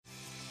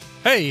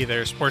Hey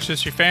there, Sports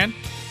History fan.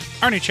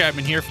 Arnie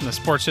Chapman here from the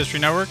Sports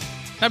History Network.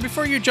 Now,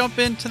 before you jump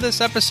into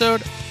this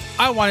episode,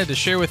 I wanted to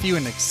share with you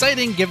an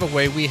exciting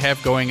giveaway we have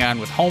going on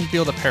with Home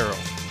Field Apparel.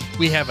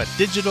 We have a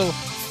digital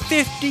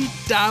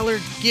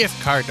 $50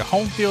 gift card to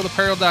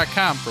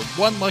homefieldapparel.com for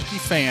one lucky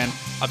fan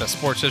of the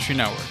Sports History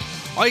Network.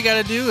 All you got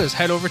to do is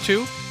head over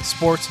to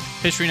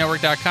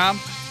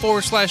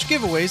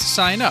sportshistorynetwork.com/giveaways to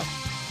sign up.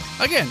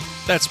 Again,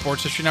 that's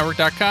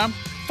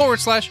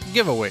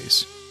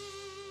sportshistorynetwork.com/giveaways.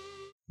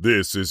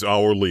 This is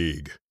our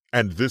league,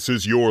 and this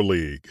is your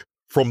league.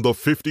 From the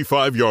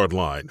 55-yard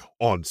line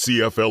on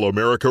CFL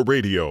America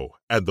Radio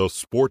and the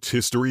Sports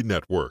History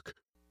Network.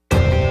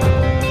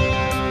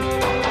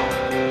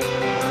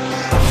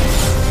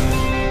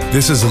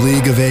 This is a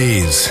league of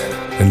A's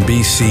and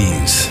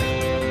BCs.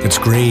 It's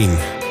green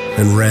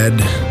and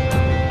red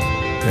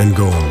and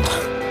gold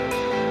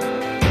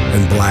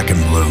and black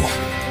and blue.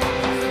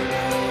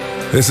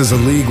 This is a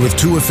league with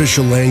 2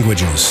 official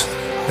languages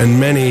and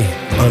many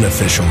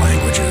unofficial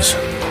languages.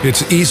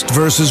 It's East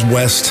versus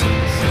West,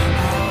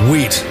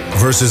 wheat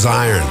versus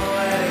iron,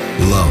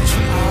 love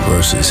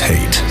versus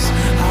hate.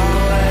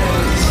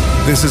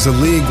 This is a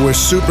league where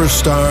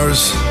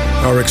superstars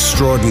are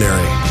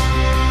extraordinary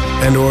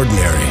and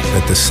ordinary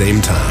at the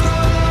same time.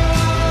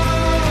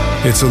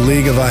 It's a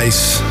league of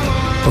ice,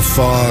 of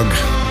fog,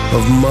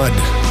 of mud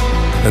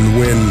and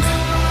wind.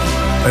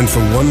 And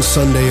for one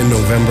Sunday in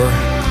November,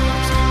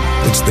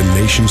 it's the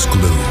nation's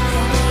glue.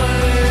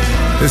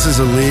 This is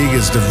a league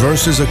as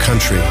diverse as a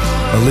country,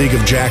 a league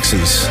of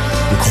Jacksons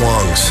and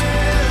Kwongs,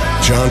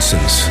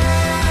 Johnsons,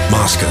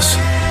 Moscas,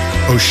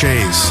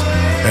 O'Shea's,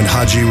 and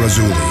Haji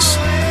Razulis.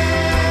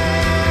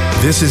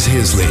 This is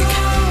his league,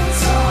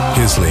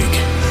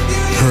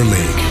 her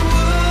league,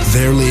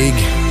 their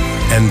league,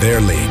 and their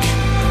league.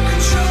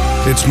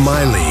 It's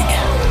my league,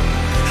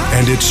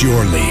 and it's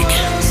your league.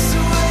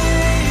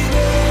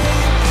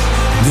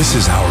 This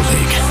is our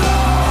league.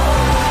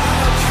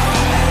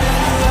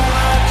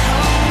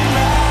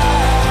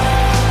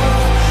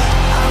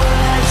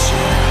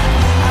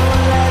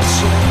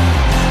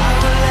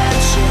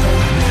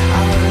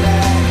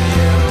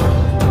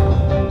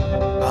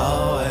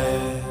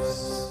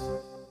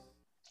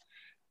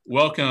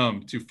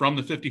 Welcome to From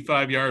the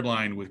 55-Yard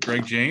Line with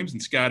Greg James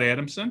and Scott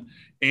Adamson.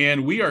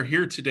 And we are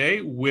here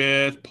today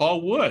with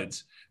Paul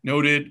Woods,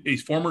 noted a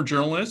former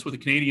journalist with the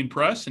Canadian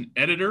Press, an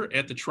editor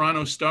at the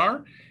Toronto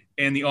Star,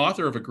 and the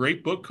author of a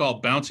great book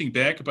called Bouncing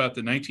Back about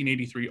the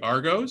 1983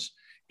 Argos,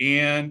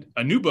 and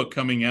a new book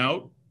coming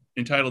out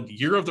entitled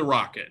Year of the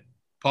Rocket.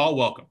 Paul,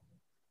 welcome.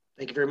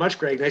 Thank you very much,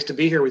 Greg. Nice to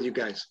be here with you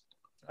guys.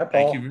 Hi,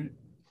 Paul. Thank you.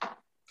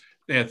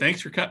 Yeah,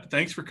 thanks for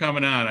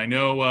coming on. I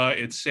know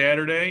it's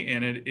Saturday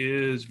and it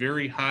is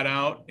very hot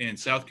out in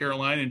South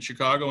Carolina and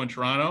Chicago and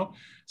Toronto.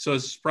 So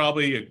it's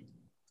probably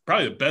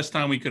the best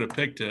time we could have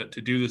picked to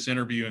do this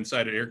interview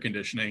inside of air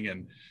conditioning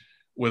and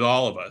with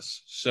all of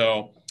us.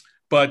 So,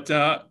 but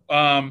so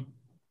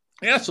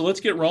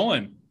let's get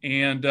rolling.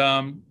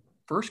 And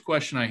first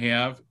question I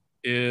have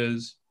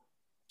is,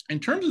 in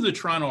terms of the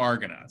Toronto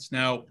Argonauts.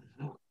 Now,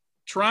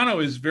 Toronto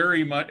is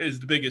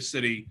the biggest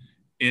city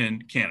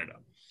in Canada.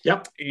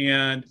 Yep.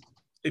 And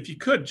if you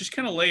could just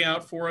kind of lay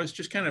out for us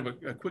just kind of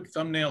a quick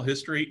thumbnail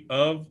history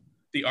of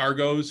the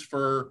Argos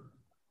for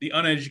the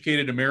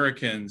uneducated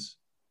Americans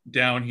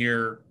down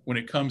here when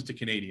it comes to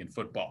Canadian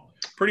football.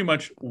 Pretty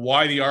much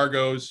why the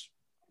Argos,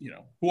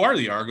 who are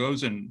the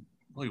Argos and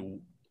really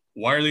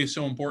why are they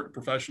so important in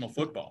professional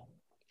football?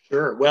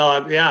 Sure.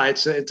 Well, yeah,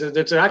 it's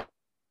a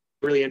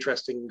really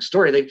interesting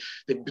story.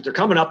 They're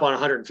coming up on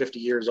 150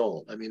 years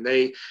old. I mean,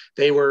 they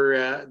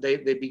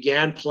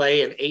began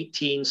play in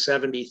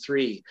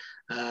 1873.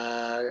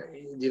 The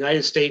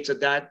United States at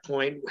that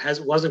point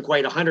wasn't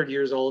quite 100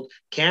 years old.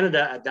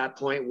 Canada at that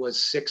point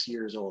was 6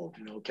 years old.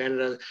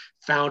 Canada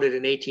founded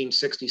in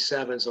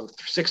 1867. So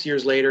 6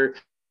 years later,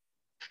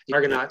 the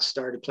Argonauts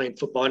started playing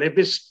football, and it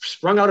was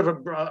sprung out of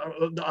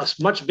a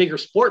much bigger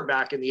sport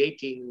back in the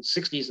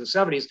 1860s and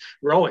 70s,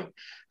 rowing.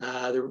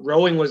 The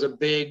rowing was a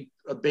big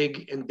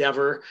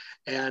endeavor,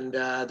 and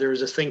there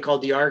was a thing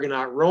called the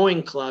Argonaut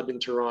Rowing Club in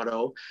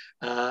Toronto.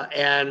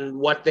 And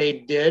what they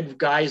did,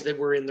 guys that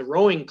were in the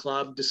rowing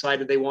club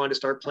decided they wanted to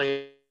start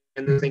playing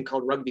the thing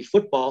called rugby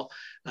football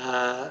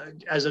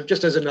as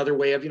another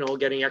way of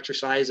getting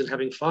exercise and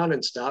having fun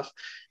and stuff.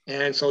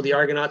 And so the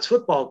Argonauts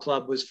Football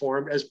Club was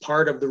formed as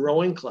part of the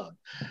rowing club.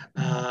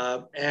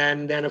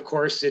 And then, of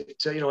course,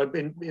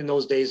 in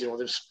those days,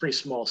 there's pretty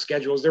small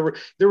schedules. There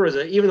was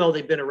even though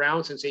they've been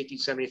around since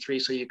 1873,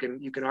 so you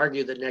can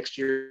argue that next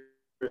year,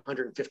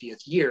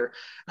 150th year,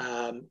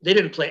 they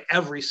didn't play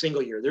every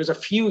single year. There's a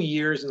few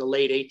years in the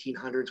late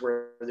 1800s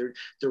where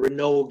there were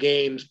no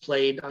games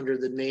played under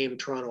the name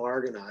Toronto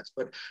Argonauts,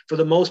 but for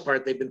the most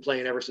part, they've been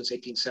playing ever since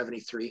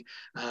 1873.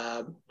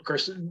 Of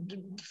course,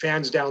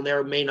 fans down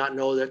there may not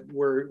know that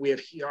we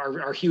have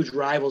our huge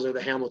rivals are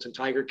the Hamilton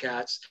Tiger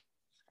Cats.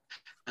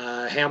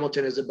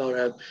 Hamilton is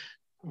about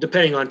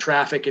depending on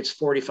traffic, it's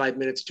 45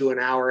 minutes to an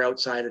hour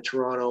outside of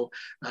Toronto,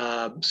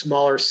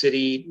 smaller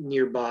city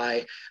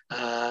nearby.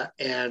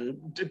 And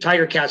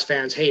Tiger Cats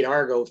fans hate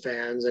Argo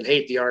fans and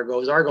hate the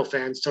Argos. Argo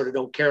fans sort of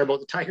don't care about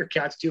the Tiger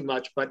Cats too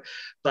much, but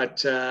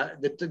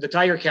the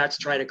Tiger Cats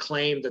try to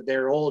claim that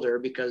they're older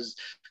because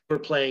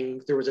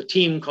there was a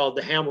team called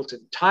the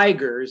Hamilton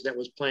Tigers that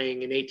was playing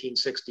in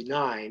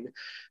 1869,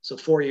 so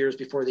 4 years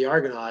before the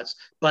Argonauts,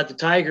 but the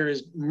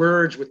Tigers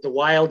merged with the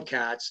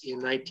Wildcats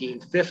in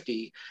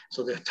 1950.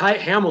 So the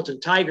Hamilton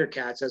Tiger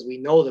Cats, as we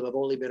know them, have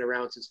only been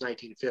around since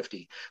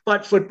 1950.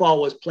 But football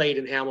was played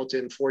in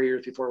Hamilton 4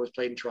 years before it was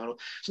played in Toronto.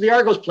 So the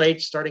Argos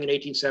played starting in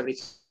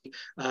 1873.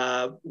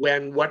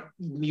 When what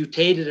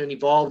mutated and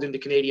evolved into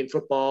Canadian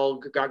football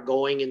got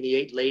going in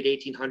the late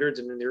 1800s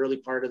and in the early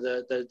part of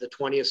the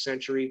 20th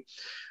century.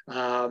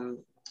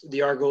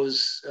 The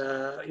Argos,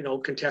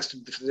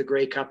 contested the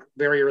Grey Cup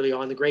very early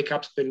on. The Grey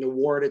Cup's been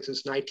awarded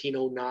since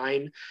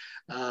 1909.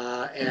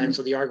 And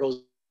so the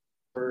Argos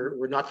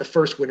were not the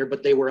first winner,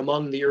 but they were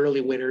among the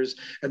early winners,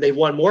 and they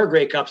won more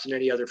Grey Cups than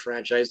any other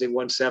franchise. They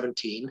won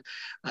 17.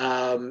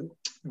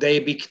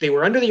 They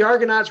were under the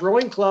Argonauts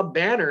Rowing Club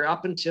banner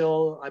up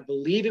until I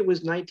believe it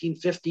was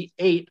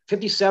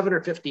 57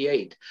 or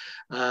 58.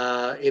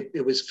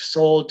 It was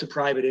sold to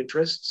private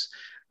interests.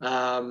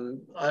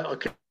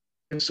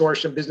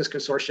 Business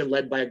consortium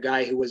led by a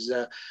guy who was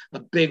a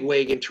big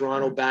wig in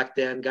Toronto back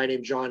then, a guy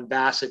named John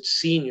Bassett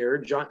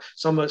Sr.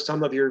 Some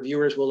of your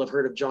viewers will have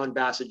heard of John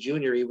Bassett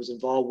Jr. He was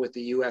involved with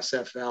the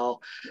USFL,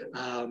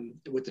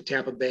 with the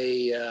Tampa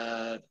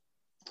Bay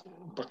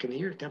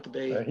Buccaneers. Tampa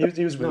Bay.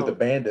 He was with the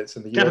Bandits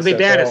in the Tampa USFL. Bay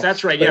Bandits.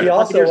 That's right. But yeah, he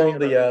also owned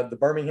the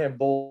Birmingham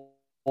Bulls.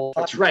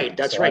 That's right.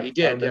 That's right. He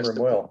did. I remember him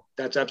well.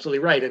 That's absolutely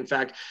right. In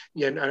fact,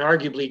 and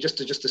arguably, just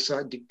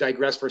to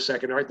digress for a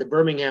second, the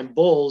Birmingham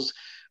Bulls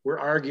were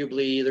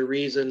arguably the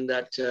reason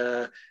that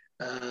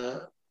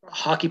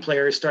hockey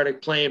players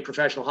started playing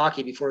professional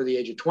hockey before the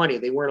age of 20.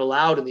 They weren't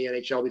allowed in the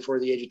NHL before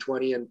the age of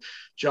 20, and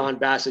John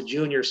Bassett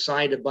Jr.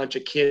 signed a bunch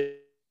of kids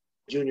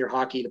junior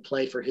hockey to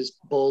play for his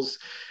Bulls.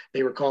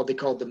 They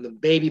called them the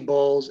Baby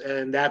Bulls,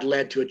 and that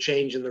led to a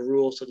change in the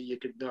rules so that you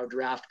could now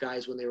draft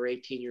guys when they were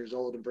 18 years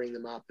old and bring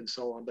them up and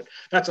so on. But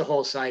that's a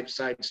whole side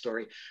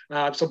story.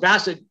 So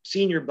Bassett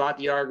Sr. bought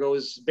the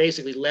Argos,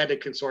 basically led a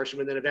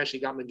consortium, and then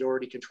eventually got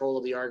majority control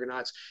of the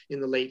Argonauts in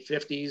the late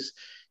 50s.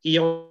 He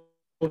owned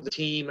the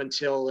team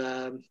until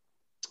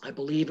I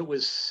believe it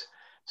was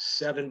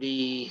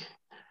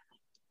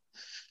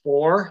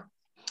 74.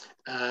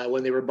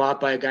 When they were bought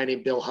by a guy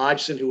named Bill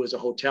Hodgson, who was a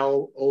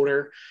hotel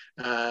owner.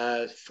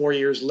 4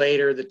 years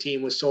later, the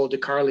team was sold to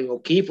Carling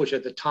O'Keefe, which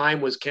at the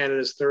time was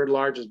Canada's third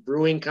largest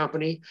brewing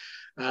company.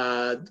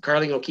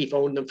 Carling O'Keefe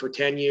owned them for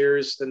 10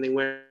 years. Then they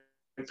went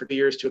for 2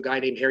 years to a guy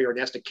named Harry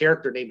Ornest, a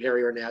character named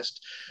Harry Ornest,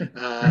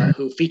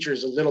 who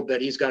features a little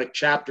bit. He's got a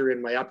chapter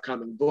in my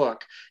upcoming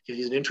book.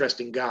 He's an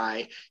interesting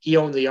guy. He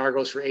owned the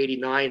Argos for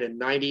 89 and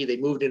 90. They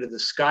moved into the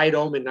Sky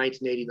Dome in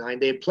 1989.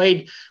 They had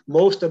played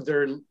most of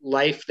their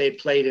life. They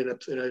played in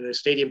a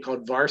stadium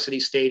called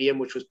Varsity Stadium,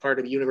 which was part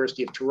of the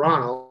University of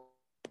Toronto.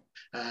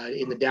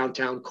 In the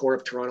downtown core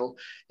of Toronto.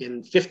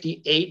 In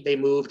 58, they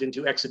moved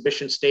into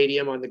Exhibition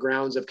Stadium on the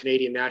grounds of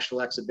Canadian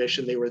National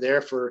Exhibition. They were there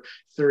for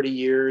 30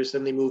 years.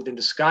 Then they moved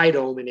into Sky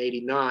Dome in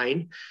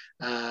 89.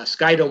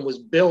 Sky Dome was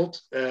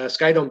built,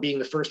 Sky Dome being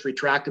the first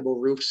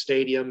retractable roof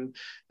stadium,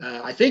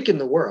 I think in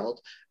the world,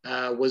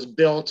 was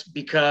built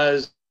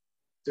because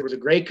there was a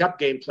Grey Cup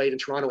game played in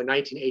Toronto in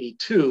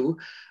 1982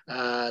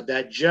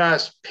 that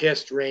just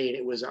pissed rain.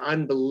 It was an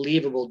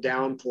unbelievable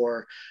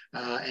downpour,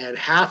 and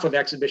half of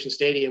Exhibition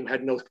Stadium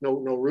had no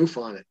roof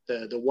on it.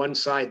 The one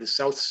side, the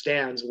south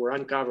stands, were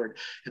uncovered,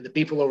 and the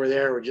people over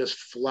there were just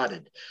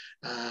flooded.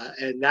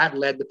 And that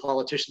led the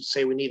politicians to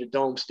say we need a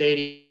dome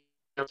stadium.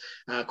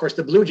 Of course,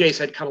 the Blue Jays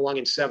had come along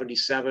in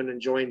 77 and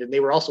joined, and they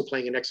were also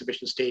playing an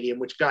Exhibition Stadium,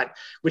 which got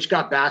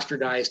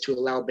bastardized to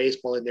allow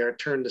baseball in there. It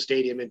turned the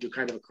stadium into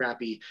kind of a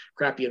crappy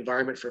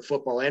environment for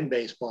football and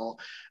baseball.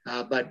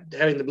 But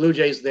having the Blue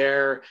Jays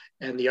there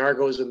and the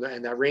Argos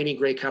and that reigning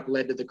Grey Cup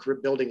led to the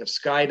building of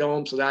Sky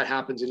Dome. So that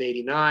happens in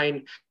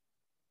 89.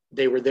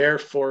 They were there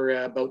for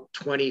about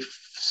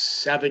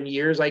 27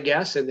 years, I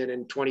guess. And then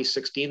in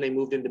 2016, they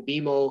moved into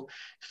BMO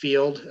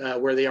Field,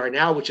 where they are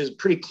now, which is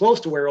pretty close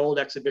to where old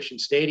Exhibition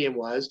Stadium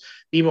was.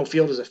 BMO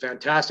Field is a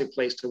fantastic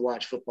place to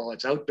watch football.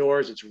 It's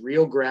outdoors. It's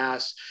real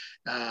grass.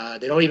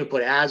 They don't even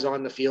put ads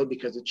on the field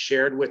because it's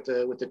shared with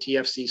the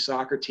TFC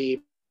soccer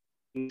team.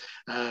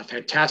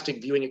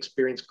 Fantastic viewing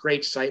experience,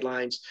 great sight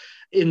lines.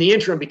 In the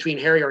interim between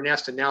Harry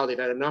Ornest and now, they've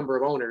had a number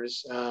of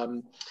owners.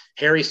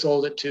 Harry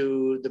sold it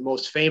to the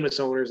most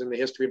famous owners in the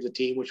history of the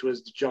team, which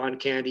was John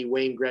Candy,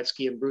 Wayne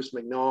Gretzky, and Bruce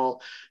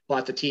McNall.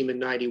 Bought the team in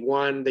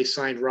 91. They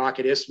signed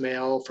Rocket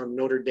Ismail from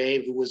Notre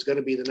Dame, who was going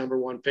to be the number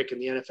one pick in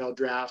the NFL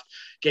draft,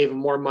 gave him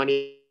more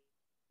money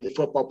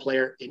football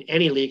player in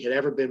any league had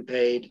ever been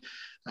paid.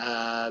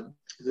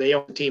 They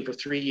owned the team for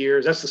 3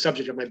 years. That's the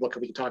subject of my book,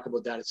 and we can talk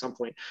about that at some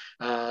point.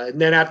 And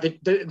then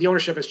the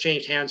ownership has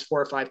changed hands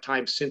 4 or 5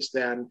 times since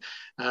then.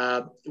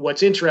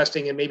 What's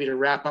interesting, and maybe to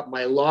wrap up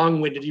my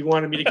long-winded, you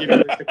wanted me to give you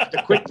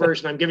the quick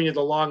version. I'm giving you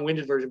the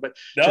long-winded version, but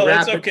no,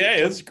 that's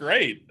okay. It's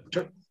great.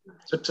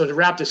 So to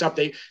wrap this up,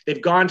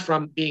 they've gone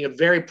from being a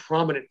very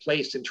prominent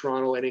place in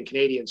Toronto and in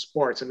Canadian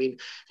sports. I mean,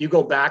 if you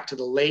go back to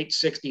the late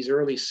 60s,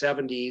 early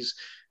 70s,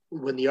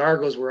 when the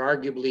Argos were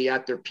arguably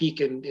at their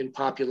peak in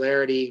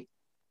popularity,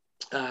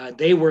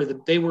 they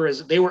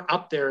were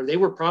up there. They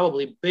were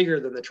probably bigger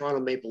than the Toronto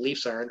Maple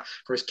Leafs are. And of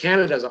course,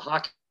 Canada is a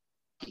hockey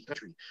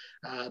country,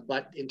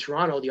 but in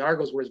Toronto, the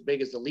Argos were as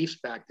big as the Leafs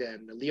back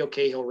then. Leo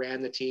Cahill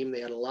ran the team. They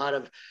had a lot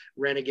of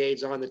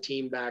renegades on the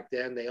team back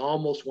then. They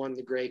almost won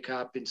the Grey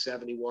Cup in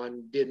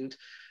 '71, didn't.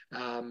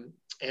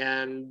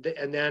 And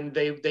then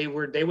they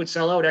would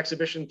sell out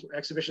Exhibition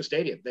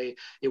Stadium.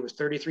 It was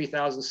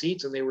 33,000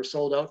 seats, and they were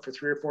sold out for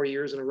 3 or 4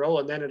 years in a row.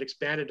 And then it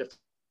expanded to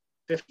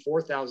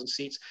 54,000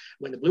 seats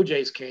when the Blue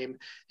Jays came.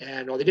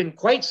 And they didn't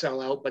quite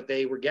sell out, but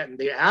they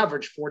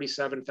averaged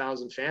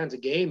 47,000 fans a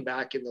game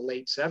back in the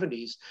late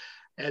 70s.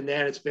 And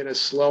then it's been a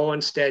slow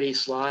and steady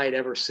slide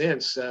ever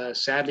since.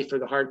 Sadly, for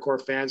the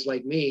hardcore fans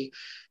like me,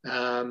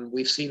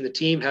 we've seen the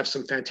team have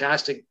some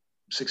fantastic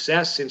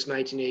success since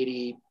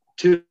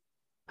 1982.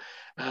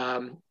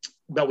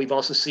 But we've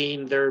also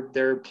seen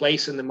their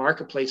place in the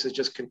marketplace has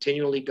just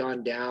continually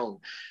gone down.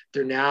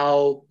 They're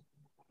now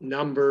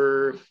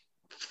number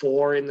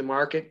 4 in the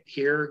market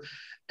here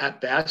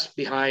at best,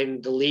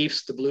 behind the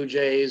Leafs, the Blue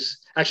Jays.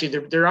 Actually,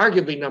 they're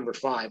arguably number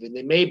 5, and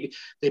they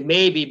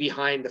may be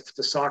behind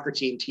the soccer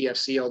team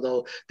TFC,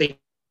 although they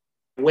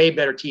way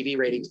better TV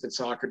ratings than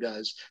soccer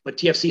does, but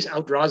TFC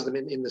outdraws them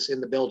in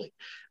the building.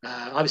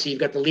 Obviously, you've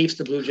got the Leafs,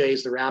 the Blue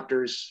Jays, the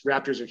Raptors.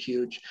 Raptors are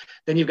huge.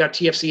 Then you've got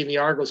TFC and the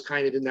Argos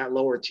kind of in that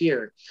lower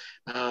tier.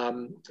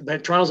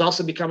 But Toronto's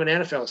also become an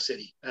NFL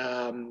city.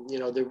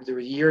 There were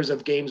years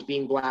of games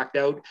being blacked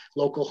out,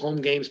 local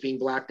home games being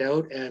blacked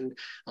out, and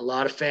a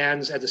lot of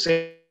fans at the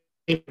same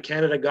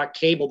Canada got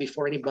cable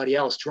before anybody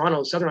else.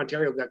 Southern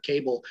Ontario got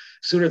cable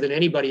sooner than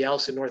anybody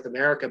else in North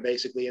America,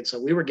 basically. And so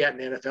we were getting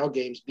NFL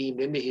games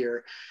beamed into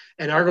here,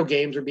 and Argo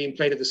games were being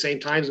played at the same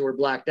times and were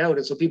blacked out.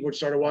 And so people would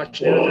start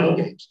watching NFL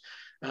games.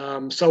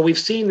 So we've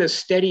seen this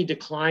steady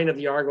decline of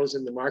the Argos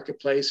in the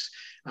marketplace,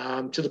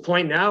 to the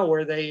point now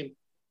where they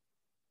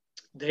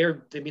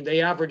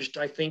averaged,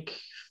 I think,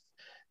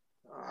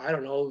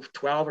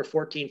 12 or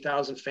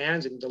 14,000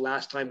 fans in the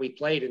last time we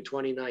played in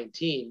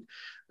 2019.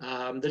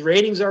 The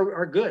ratings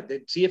are good. The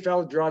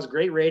CFL draws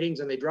great ratings,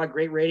 and they draw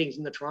great ratings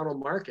in the Toronto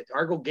market.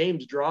 Argo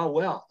games draw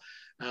well.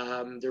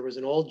 There was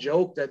an old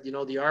joke that,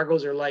 the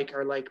Argos are like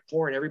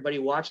porn. Everybody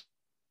watches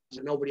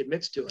and nobody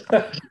admits to it.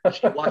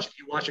 You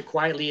watch it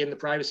quietly in the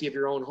privacy of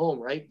your own home,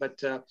 right? But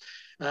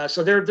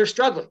so they're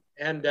struggling,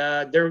 and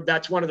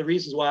that's one of the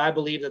reasons why I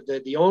believe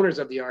that the owners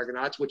of the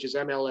Argonauts, which is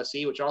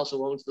MLSE, which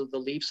also owns the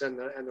Leafs and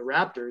the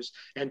Raptors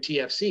and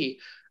TFC,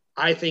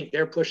 I think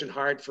they're pushing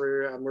hard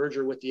for a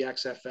merger with the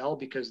XFL,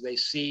 because they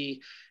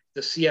see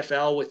the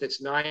CFL with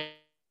its 9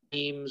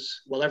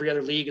 teams, while every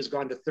other league has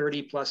gone to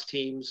 30 plus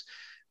teams.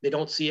 They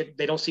don't see it.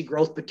 They don't see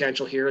growth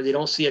potential here. They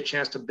don't see a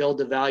chance to build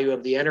the value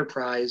of the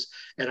enterprise.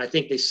 And I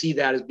think they see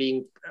that as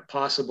being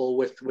possible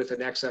with an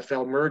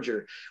XFL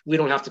merger. We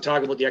don't have to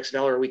talk about the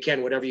XFL, or we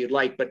can, whatever you'd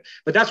like, but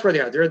that's where they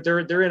are.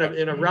 They're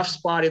in a rough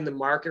spot in the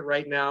market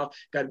right now.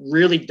 Got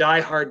really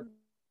diehard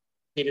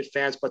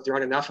fans, but there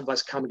aren't enough of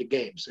us coming to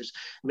games. There's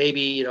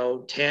maybe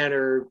 10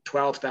 or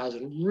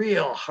 12,000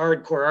 real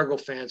hardcore Argo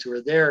fans who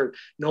are there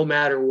no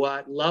matter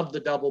what, love the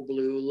double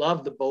blue,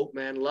 love the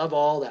boatman, love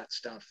all that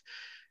stuff.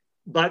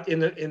 But in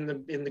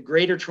the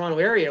greater Toronto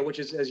area, which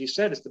is, as you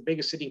said, is the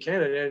biggest city in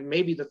Canada and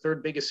maybe the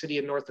 3rd biggest city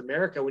in North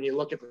America, when you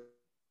look at the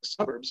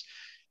suburbs,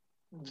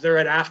 they're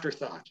an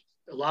afterthought.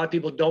 A lot of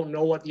people don't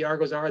know what the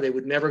Argos are. They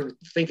would never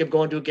think of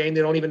going to a game.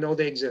 They don't even know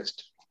they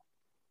exist.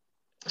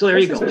 So there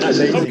you go. That's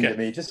amazing to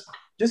me.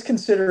 Just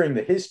considering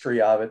the history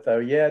of it, though,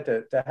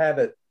 to have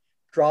it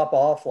drop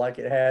off like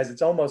it has,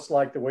 it's almost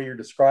like the way you're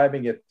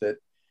describing it, that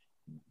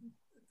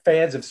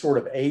fans have sort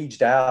of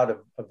aged out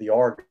of the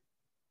Argos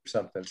or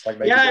something. It's like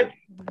maybe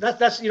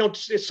that's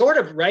it's sort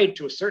of right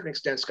to a certain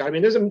extent, Scott. I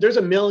mean, there's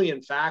a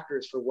million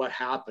factors for what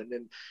happened,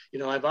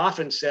 and I've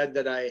often said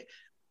that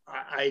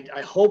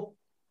I hope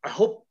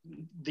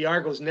the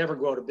Argos never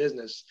go out of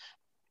business.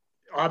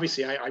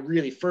 Obviously, I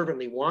really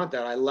fervently want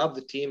that. I love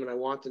the team, and I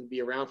want them to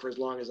be around for as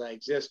long as I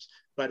exist.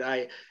 But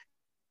I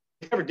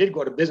never did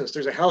go out of business.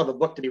 There's a hell of a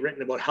book to be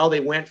written about how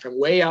they went from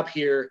way up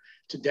here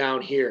to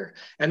down here.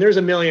 And there's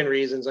a million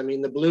reasons. I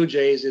mean, the Blue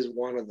Jays is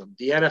one of them.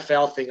 The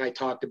NFL thing I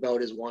talked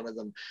about is one of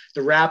them.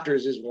 The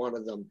Raptors is one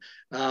of them.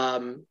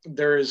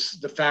 There's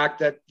the fact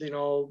that,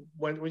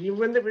 when we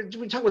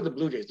talk about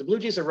the Blue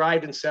Jays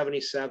arrived in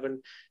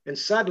 '77, and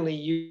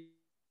suddenly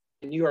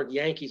the New York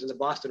Yankees and the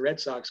Boston Red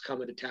Sox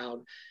come into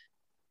town.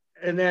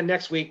 And then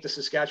next week, the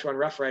Saskatchewan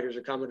Roughriders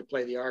are coming to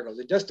play the Argos.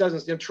 It just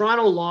doesn't.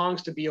 Toronto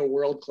longs to be a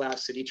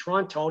world-class city.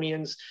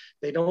 Torontonians,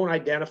 they don't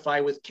identify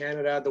with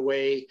Canada the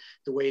way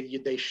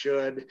they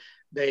should.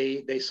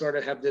 They sort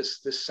of have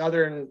this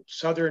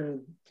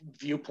southern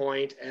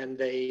viewpoint, and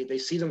they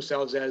see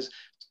themselves as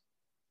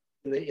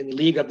in the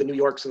league of the New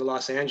Yorks and the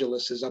Los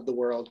Angeleses of the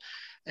world.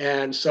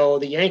 And so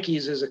the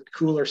Yankees is a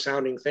cooler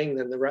sounding thing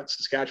than the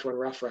Saskatchewan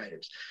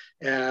Roughriders.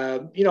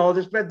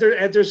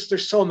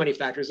 There's so many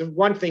factors. And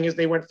one thing is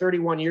they went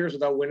 31 years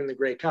without winning the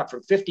Grey Cup.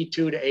 From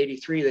 52 to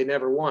 83, they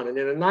never won. And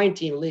in a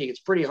 19 league, it's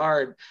pretty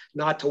hard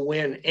not to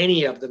win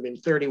any of them in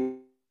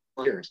 31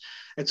 years.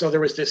 And so there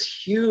was this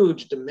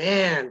huge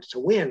demand to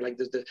win, like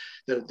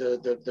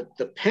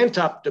the pent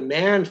up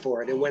demand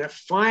for it. And when it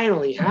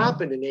finally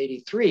happened in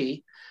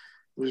 83,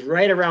 it was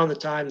right around the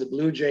time the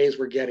Blue Jays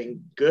were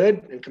getting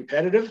good and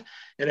competitive.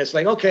 And it's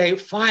like, okay,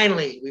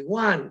 finally we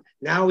won.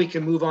 Now we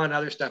can move on to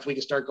other stuff. We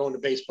can start going to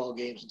baseball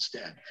games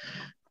instead.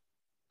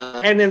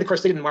 And then, of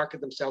course, they didn't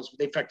market themselves.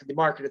 They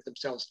marketed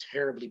themselves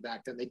terribly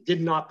back then. They did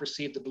not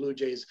perceive the Blue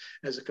Jays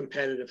as a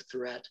competitive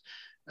threat.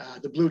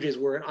 The Blue Jays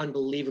were an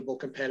unbelievable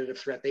competitive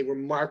threat. They were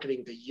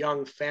marketing to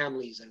young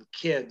families and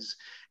kids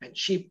and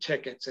cheap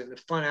tickets and a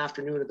fun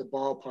afternoon at the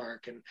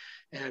ballpark.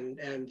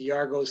 And the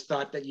Argos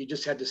thought that you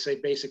just had to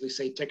basically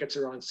say tickets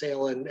are on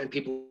sale and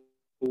people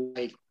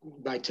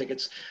buy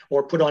tickets,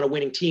 or put on a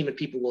winning team and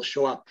people will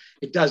show up.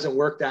 It doesn't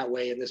work that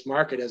way in this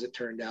market, as it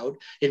turned out.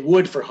 It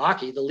would for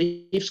hockey. The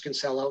Leafs can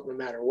sell out no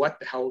matter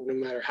no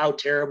matter how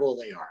terrible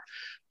they are.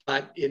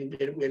 But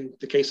in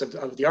the case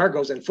of the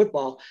Argos and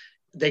football,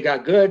 they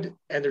got good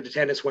and their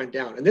attendance went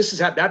down. And this is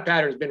how that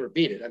pattern has been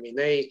repeated. I mean,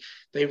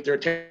 their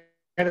attendance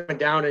went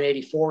down in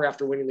 84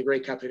 after winning the Grey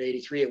Cup in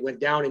 83. It went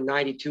down in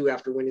 92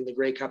 after winning the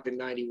Grey Cup in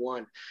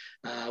 91.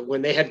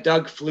 When they had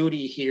Doug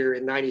Flutie here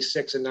in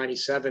 96 and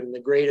 97, the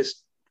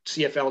greatest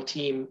CFL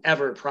team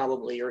ever,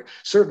 probably, or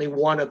certainly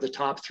one of the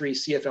top 3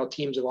 CFL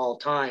teams of all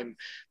time,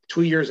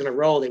 2 years in a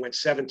row, they went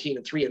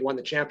 17-3 and won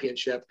the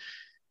championship.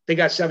 They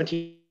got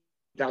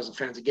 17,000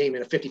 fans a game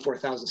in a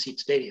 54,000 seat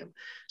stadium.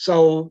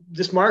 So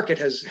this market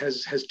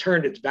has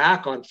turned its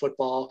back on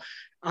football.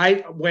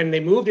 When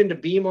they moved into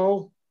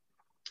BMO,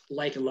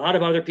 like a lot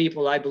of other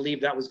people, I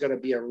believe that was going to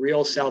be a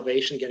real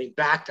salvation, getting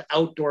back to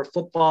outdoor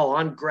football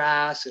on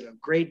grass in a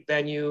great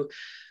venue.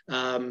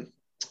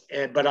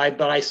 But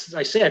I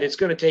said it's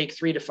going to take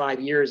 3 to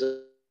 5 years of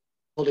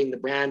building the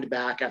brand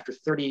back after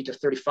 30 to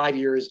 35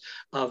 years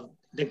of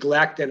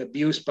neglect and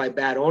abuse by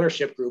bad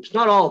ownership groups.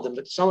 Not all of them,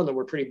 but some of them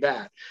were pretty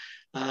bad.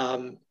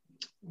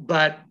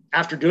 But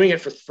after doing it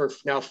for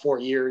now 4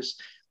 years,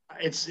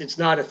 it's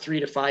not a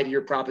 3 to 5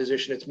 year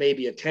proposition. It's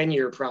maybe a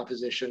 10-year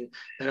proposition.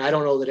 And I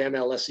don't know that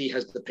MLSE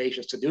has the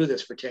patience to do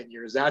this for 10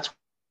 years. That's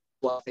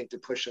what I think they're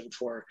pushing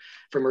for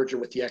merger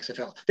with the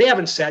XFL. They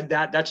haven't said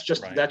that. That's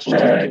just a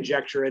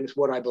conjecture, and it's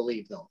what I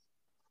believe, though.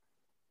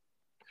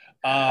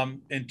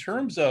 In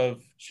terms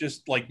of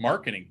just like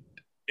marketing,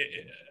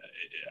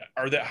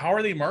 how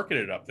are they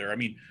marketed up there? I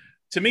mean,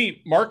 to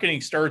me, marketing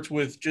starts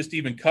with just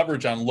even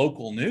coverage on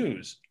local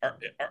news.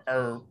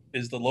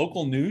 Is the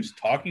local news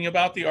talking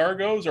about the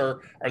Argos,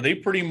 or are they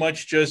pretty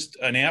much just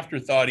an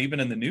afterthought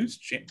even in the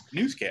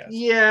newscast?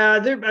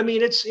 Yeah, I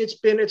mean, it's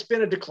been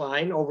a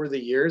decline over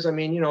the years. I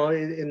mean,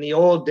 in the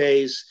old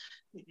days,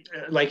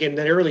 like in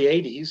the early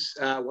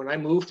 80s, when I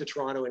moved to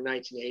Toronto in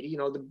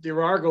 1980,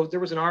 there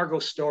was an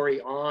Argos story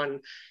on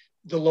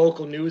the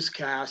local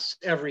newscasts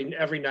every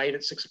night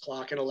at 6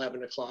 o'clock and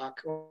 11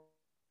 o'clock.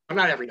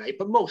 Not every night,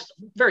 but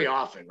very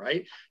often,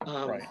 right?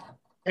 Right.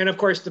 And of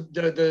course,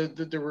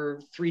 there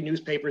were 3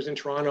 newspapers in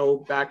Toronto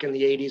back in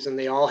the 80s, and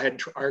they all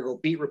had Argo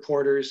beat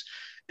reporters,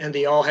 and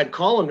they all had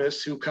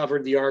columnists who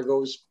covered the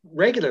Argos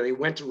regularly,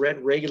 went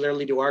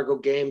regularly to Argo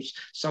games,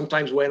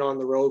 sometimes went on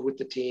the road with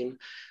the team.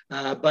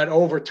 But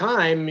over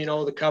time,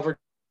 the coverage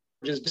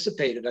just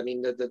dissipated. I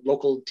mean, the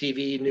local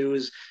TV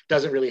news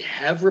doesn't really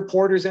have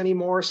reporters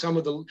anymore.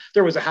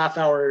 There was a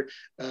half-hour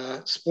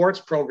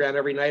sports program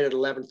every night at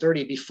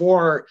 11:30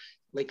 before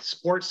like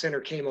Sports Center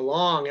came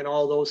along and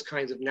all those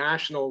kinds of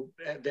national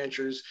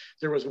ventures.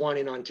 There was one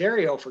in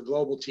Ontario for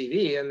Global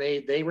TV, and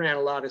they ran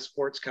a lot of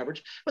sports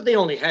coverage, but they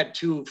only had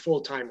 2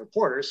 full-time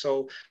reporters.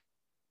 So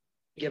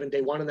given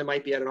day, one of them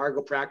might be at an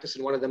Argo practice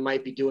and one of them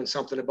might be doing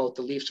something about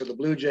the Leafs or the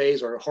Blue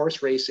Jays or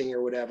horse racing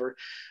or whatever.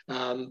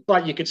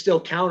 But you could still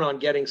count on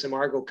getting some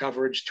Argo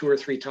coverage 2 or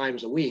 3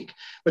 times a week.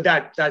 But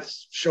that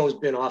show's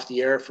been off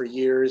the air for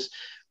years.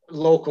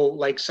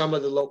 Some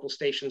of the local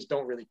stations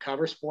don't really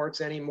cover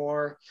sports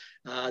anymore.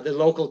 The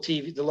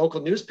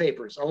local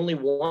newspapers, only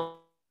one.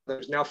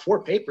 There's now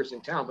 4 papers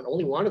in town, but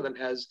only one of them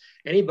has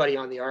anybody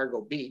on the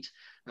Argo beat.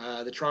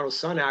 The Toronto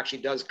Sun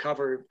actually does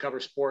cover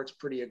sports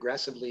pretty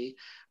aggressively.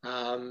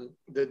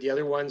 The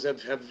other ones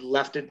have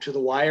left it to the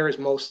wires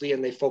mostly,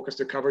 and they focus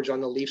their coverage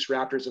on the Leafs,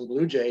 Raptors, and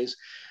Blue Jays.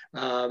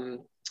 And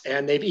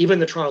they've even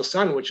the Toronto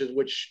Sun,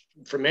 which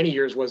for many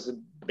years was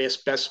the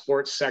best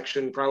sports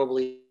section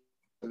probably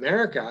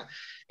America,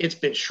 it's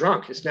been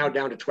shrunk. It's now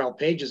down to 12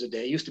 pages a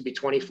day. It used to be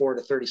 24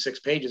 to 36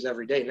 pages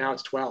every day. Now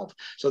it's 12.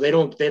 So they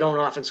don't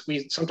often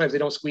squeeze. Sometimes they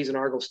don't squeeze an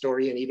Argo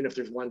story in, even if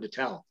there's one to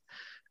tell.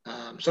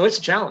 So it's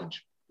a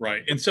challenge.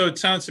 Right. And so it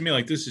sounds to me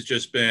like this has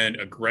just been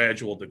a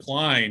gradual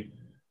decline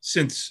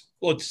since,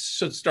 let's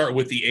start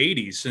with the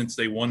 80s, since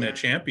they won that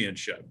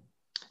championship.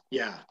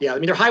 Yeah. I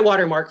mean, their high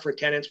water mark for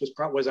attendance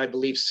was I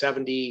believe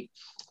 78,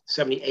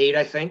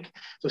 I think.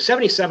 So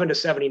 77 to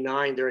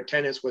 79, their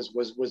attendance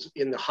was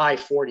in the high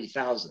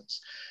 40,000s.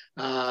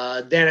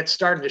 Then it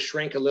started to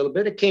shrink a little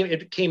bit.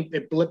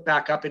 It blipped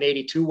back up in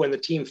 82 when the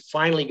team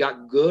finally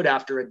got good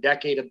after a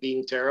decade of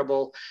being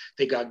terrible.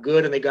 They got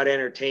good and they got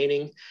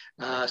entertaining.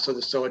 So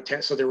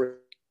there were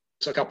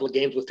a couple of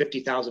games with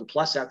 50,000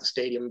 plus at the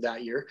stadium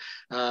that year.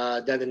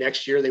 Then the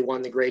next year they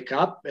won the Grey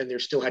Cup, and they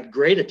still had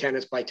great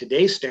attendance by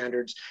today's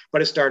standards,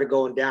 but it started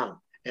going down.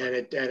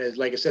 And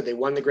like I said, they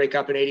won the Grey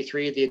Cup in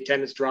 83. The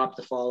attendance dropped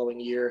the following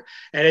year.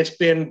 And it's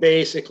been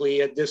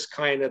basically at this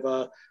kind of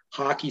a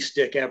hockey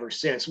stick ever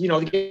since.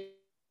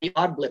 The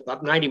odd blip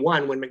up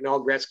 91 when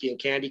McNall, Gretzky, and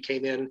Candy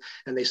came in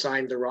and they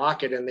signed the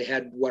Rocket, and they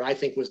had what I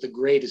think was the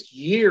greatest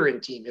year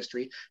in team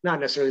history, not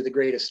necessarily the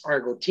greatest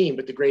Argo team,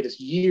 but the greatest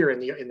year in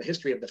the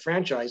history of the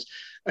franchise.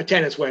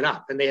 Attendance went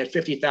up, and they had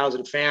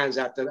 50,000 fans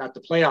at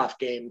the playoff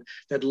game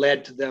that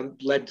led to them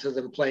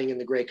playing in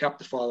the Grey Cup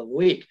the following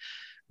week.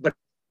 But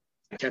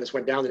attendance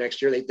went down the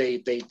next year.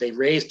 They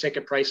raised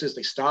ticket prices.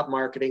 They stopped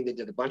marketing. They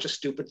did a bunch of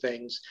stupid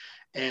things.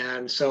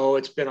 And so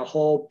it's been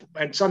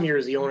and some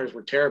years the owners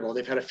were terrible.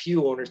 They've had a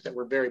few owners that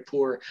were very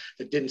poor,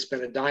 that didn't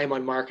spend a dime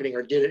on marketing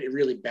or did it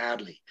really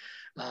badly.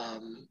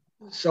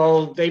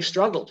 So they've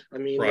struggled. I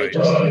mean, right.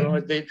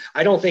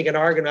 I don't think an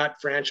Argonaut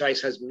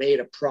franchise has made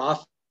a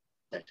profit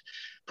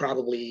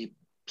probably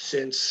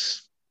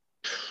since,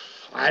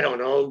 I don't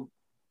know,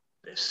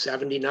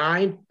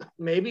 79,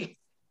 maybe.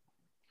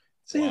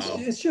 See,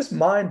 it's just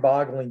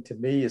mind-boggling to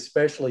me,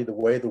 especially the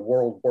way the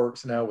world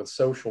works now with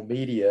social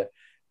media,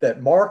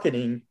 that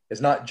marketing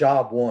is not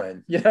job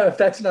one. If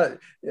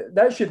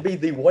that should be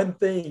the one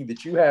thing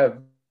that you have.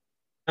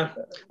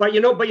 But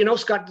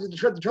Scott,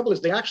 the trouble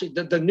is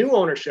the new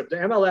ownership, the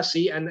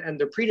MLSE and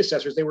their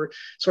predecessors, they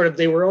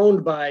were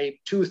owned by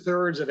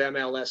 2/3 of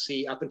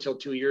MLSE up until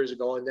 2 years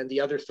ago, and then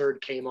the other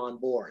third came on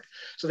board.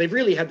 So they've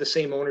really had the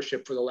same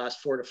ownership for the last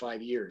 4 to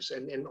 5 years,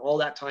 and all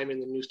that time in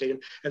the new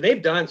stadium, and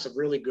they've done some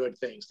really good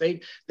things.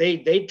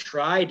 They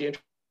tried to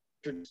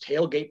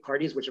tailgate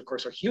parties, which of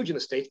course are huge in the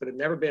States, but have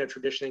never been a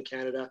tradition in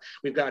Canada.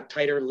 We've got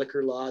tighter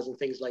liquor laws and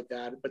things like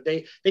that, but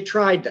they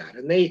tried that,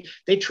 and they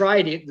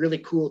tried really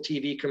cool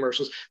TV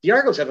commercials. The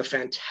Argos have a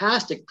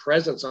fantastic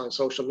presence on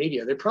social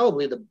media. They're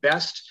probably the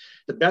best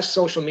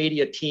social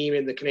media team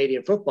in the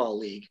Canadian Football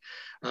League,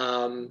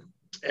 and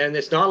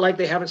it's not like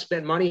they haven't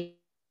spent money.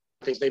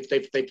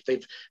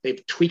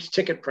 They've tweaked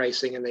ticket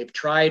pricing, and they've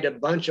tried a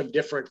bunch of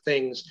different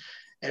things.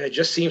 And it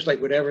just seems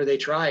like whatever they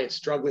try, they're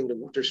struggling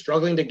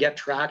to get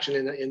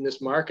traction in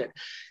this market.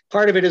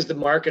 Part of it is the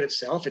market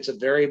itself. It's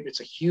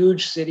a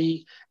huge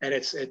city, and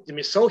it's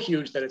so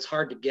huge that it's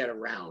hard to get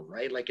around,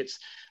 right?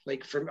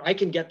 I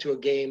can get to a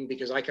game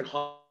because I can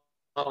hop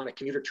on a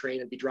commuter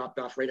train and be dropped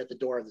off right at the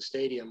door of the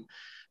stadium.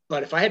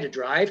 But if I had to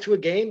drive to a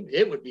game,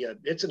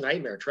 it's a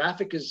nightmare.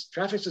 Traffic's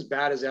as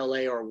bad as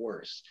LA or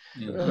worse.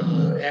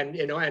 And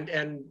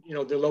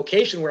the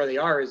location where they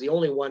are is the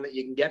only one that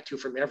you can get to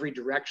from every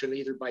direction,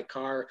 either by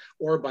car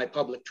or by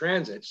public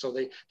transit. So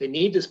they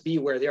need to be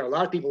where they are. A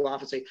lot of people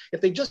often say, if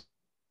they just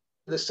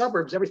the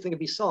suburbs, everything would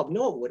be solved.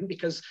 No, it wouldn't,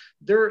 because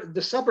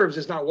the suburbs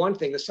is not one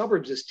thing. The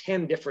suburbs is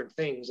 10 different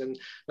things. And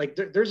like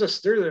there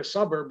are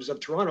suburbs of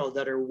Toronto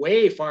that are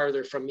way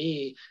farther from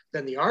me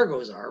than the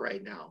Argos are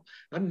right now.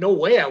 No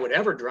way I would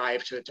ever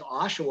drive to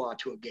Oshawa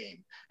to a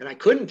game. And I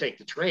couldn't take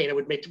the train. It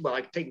would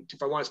I could take,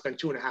 if I want to spend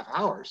 2.5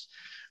 hours.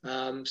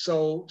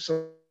 So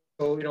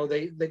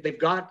they've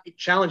got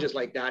challenges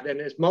like that, and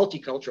it's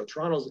multicultural.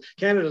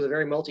 Canada's a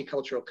very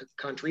multicultural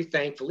country.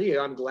 Thankfully,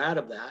 I'm glad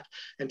of that.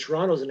 And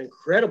Toronto's an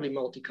incredibly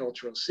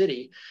multicultural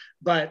city.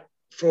 But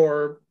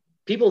for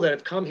people that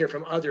have come here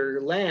from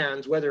other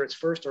lands, whether it's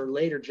first or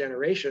later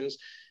generations,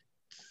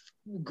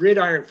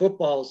 gridiron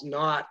football is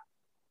not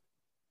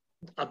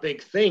a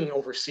big thing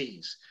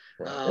overseas.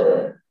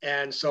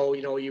 And so,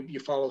 you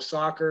follow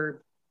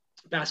soccer,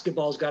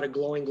 basketball's got a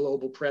glowing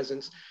global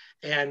presence.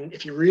 And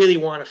if you really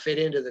want to fit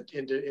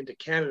into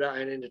Canada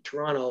and into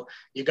Toronto,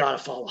 you got to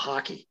follow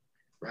hockey,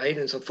 right?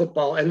 And so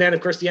football, and then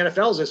of course the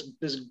NFL is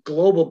this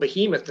global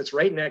behemoth that's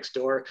right next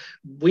door.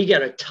 We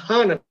get a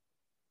ton of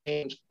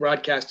games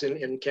broadcast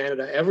in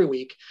Canada every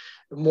week,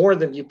 more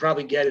than you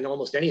probably get in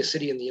almost any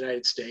city in the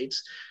United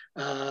States.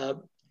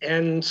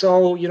 And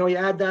so you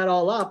add that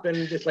all up, and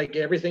it's like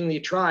everything you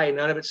try,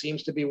 none of it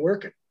seems to be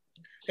working.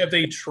 Have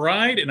they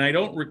tried? And I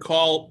don't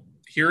recall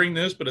hearing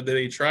this, but did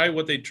they try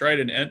what they tried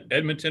in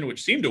Edmonton,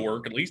 which seemed to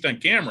work, at least on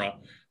camera,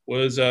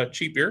 was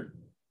cheap beer?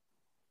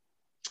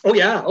 Oh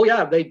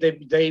yeah.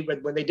 They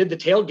when they did the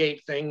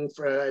tailgate thing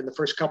in the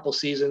first couple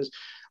seasons,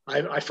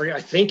 I forget.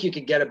 I think you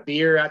could get a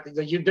beer at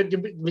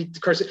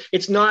of course,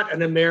 it's not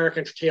an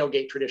American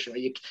tailgate tradition.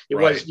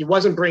 You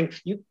wasn't bring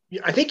you.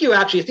 I think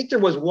there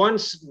was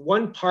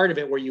one part of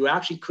it where you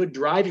actually could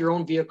drive your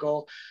own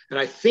vehicle, and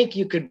I think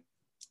you could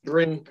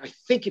bring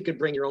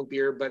your own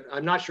beer, but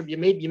I'm not sure. You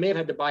may have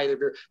had to buy the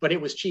beer, but it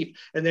was cheap.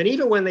 And then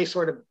even when they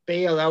sort of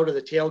bail out of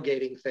the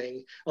tailgating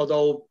thing,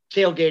 although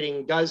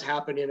tailgating does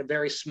happen in a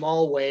very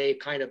small way,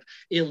 kind of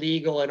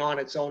illegal and on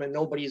its own, and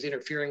nobody's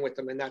interfering with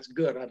them, and that's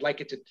good. I'd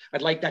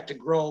like that to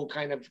grow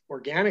kind of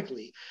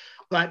organically.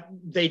 But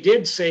they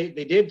did say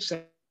these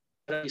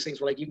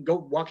things were like, you can go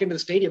walk into the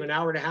stadium an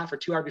hour and a half or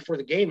 2 hours before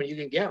the game, and you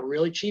can get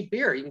really cheap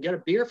beer. You can get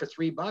a beer for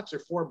 $3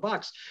 or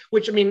 $4,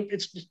 which, I mean,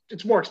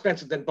 it's more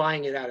expensive than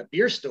buying it at a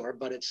beer store,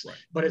 but it's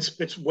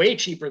way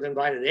cheaper than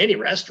buying it at any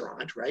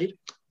restaurant, right?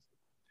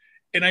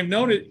 And I've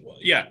noticed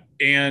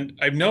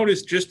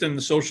just in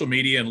the social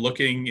media and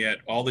looking at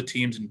all the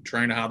teams and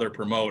trying to how they're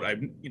promote,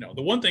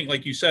 the one thing,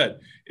 like you said,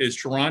 is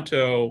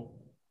Toronto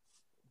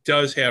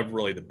does have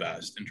really the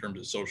best in terms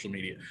of social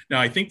media. Now,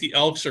 I think the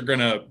Elks are going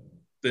to,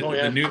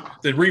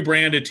 the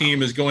rebranded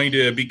team is going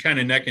to be kind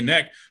of neck and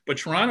neck, but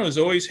Toronto has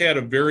always had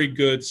a very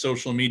good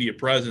social media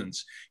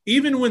presence,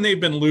 even when they've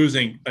been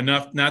losing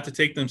enough not to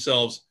take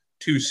themselves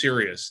too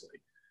seriously.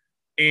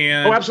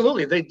 And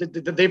absolutely, they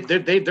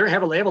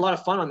have a lot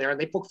of fun on there, and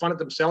they poke fun at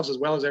themselves as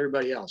well as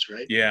everybody else,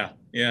 right? Yeah.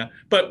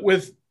 But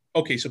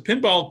so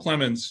Pinball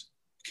Clemens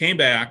came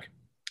back,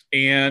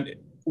 and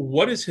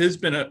what has his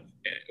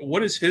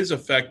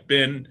effect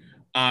been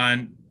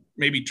on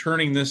maybe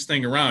turning this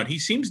thing around? He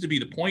seems to be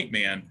the point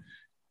man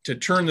to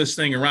turn this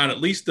thing around, at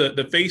least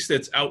the face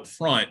that's out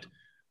front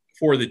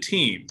for the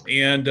team.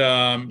 And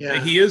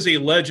he is a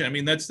legend. I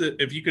mean,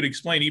 if you could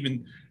explain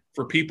even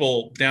for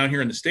people down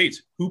here in the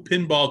States who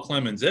Pinball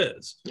Clemens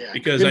is,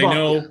 because I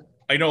know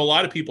a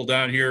lot of people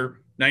down here,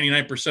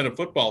 99% of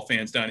football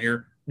fans down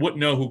here wouldn't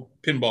know who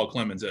Pinball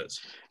Clemens is.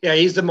 Yeah,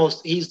 he's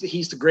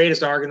the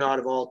greatest Argonaut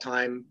of all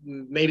time.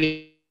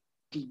 Maybe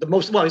he's the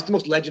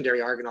most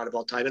legendary Argonaut of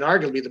all time, and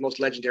arguably the most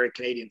legendary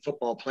Canadian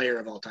football player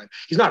of all time.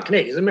 He's not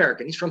Canadian; he's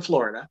American. He's from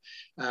Florida.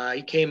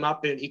 He came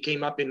up in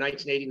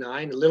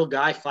 1989. A little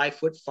guy,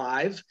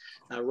 5'5",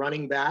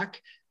 running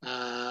back.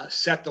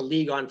 Set the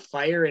league on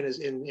fire in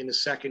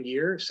his second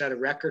year. Set a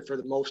record for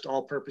the most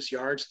all-purpose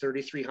yards,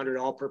 3,300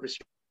 all-purpose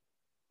yards.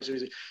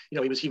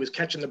 He was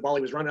catching the ball.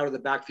 He was running out of the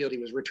backfield. He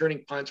was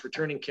returning punts,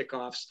 returning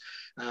kickoffs.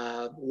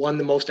 Won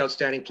the most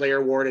outstanding player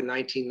award in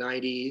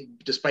 1990,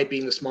 despite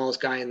being the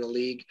smallest guy in the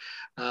league.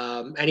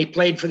 And he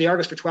played for the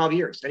Argos for 12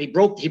 years. And he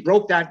broke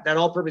that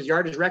all-purpose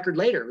yardage record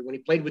later. When he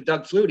played with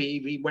Doug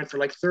Flutie, he went for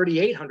like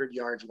 3,800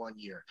 yards one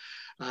year.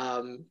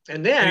 And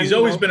he's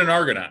always been an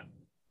Argonaut.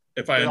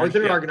 If I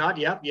understand. An Argonaut,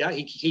 yeah.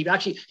 He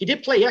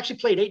did play. He actually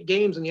played 8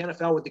 games in the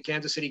NFL with the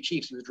Kansas City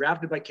Chiefs. He was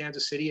drafted by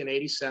Kansas City in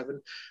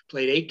 '87.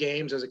 Played 8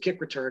 games as a kick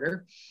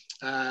returner.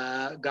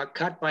 Got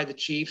cut by the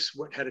Chiefs.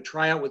 Had a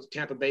tryout with the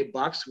Tampa Bay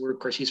Bucks. Where of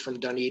course he's from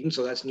Dunedin,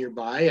 so that's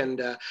nearby.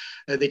 And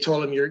they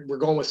told him, we're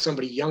going with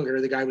somebody younger.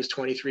 The guy was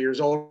 23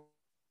 years old,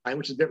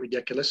 which is a bit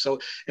ridiculous. So,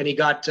 and he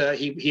got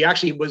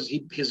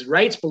his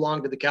rights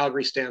belonged to the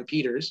Calgary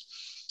Stampeders.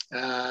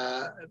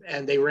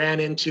 And they ran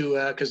into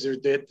because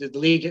the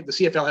league, the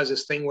CFL has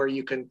this thing where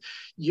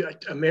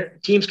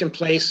teams can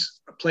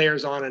place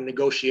players on a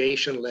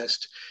negotiation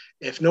list.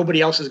 If nobody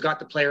else has got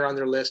the player on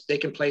their list, they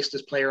can place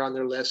this player on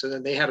their list, and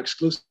then they have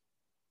exclusive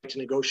to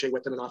negotiate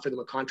with them and offer them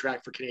a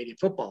contract for Canadian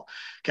football.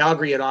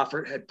 Calgary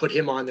had put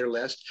him on their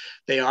list.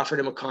 They offered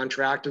him a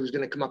contract. It was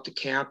going to come up to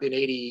camp in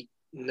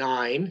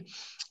 '89.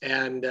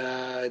 And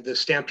the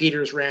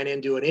Stampeders ran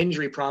into an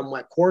injury problem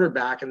at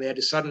quarterback, and they had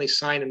to suddenly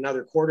sign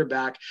another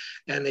quarterback.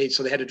 And they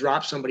had to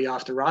drop somebody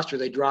off the roster.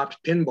 They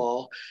dropped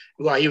Pinball.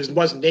 Well, he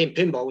wasn't named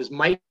Pinball. It was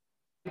Mike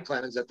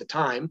Clemens at the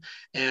time.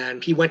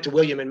 And he went to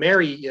William and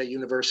Mary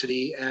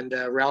University. And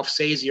Ralph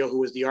Sazio, who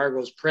was the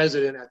Argos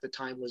president at the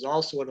time, was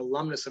also an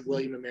alumnus of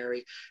William and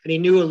Mary. And he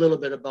knew a little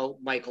bit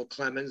about Michael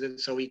Clemens. And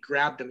so he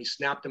grabbed him. He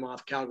snapped him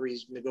off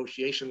Calgary's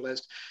negotiation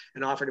list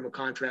and offered him a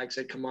contract,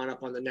 said, come on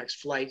up on the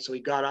next flight. So he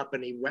got up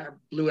and he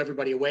blew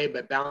everybody away,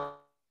 but bounced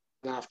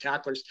off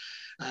tacklers.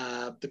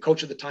 The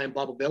coach at the time,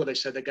 Bob Obilovich,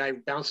 said the guy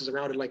bounces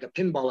around it like a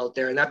pinball out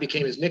there, and that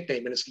became his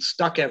nickname, and it's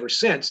stuck ever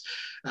since.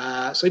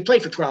 So he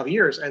played for 12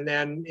 years, and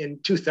then in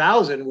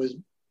 2000 was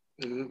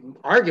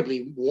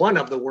arguably one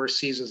of the worst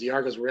seasons the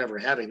Argos were ever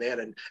having. They had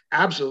an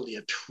absolutely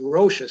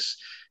atrocious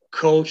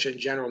coach and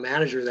general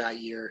manager that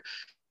year,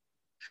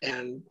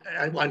 and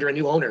under a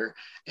new owner.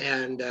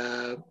 And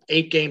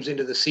 8 games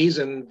into the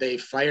season, they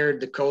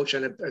fired the coach,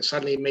 and it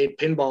suddenly made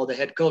Pinball the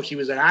head coach. He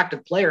was an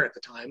active player at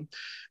the time.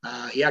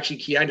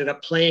 He ended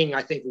up playing,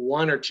 I think,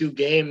 1 or 2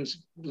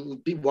 games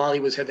while he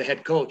was the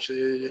head coach.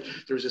 There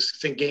was this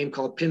game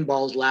called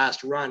Pinball's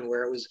Last Run,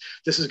 where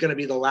this is going to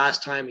be the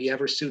last time he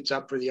ever suits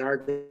up for the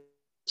Argos.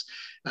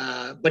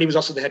 But he was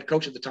also the head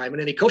coach at the time. And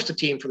then he coached the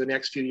team for the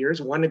next few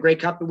years, won the Grey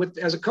Cup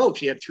as a coach.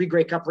 He had 3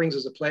 Grey Cup rings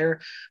as a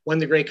player, won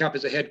the Grey Cup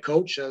as a head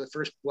coach, the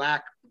first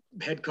Black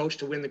head coach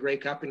to win the Grey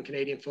Cup in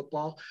Canadian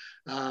football.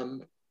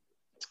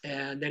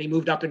 And then he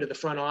moved up into the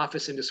front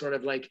office into sort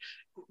of like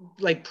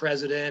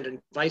president and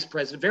vice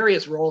president,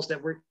 various roles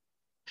that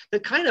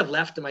kind of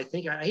left him, I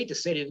think, I hate to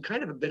say it,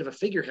 kind of a bit of a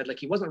figurehead. Like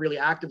he wasn't really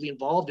actively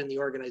involved in the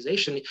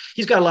organization.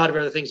 He's got a lot of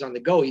other things on the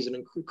go. He's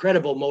an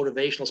incredible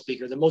motivational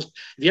speaker. If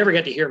you ever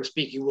get to hear him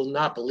speak, you will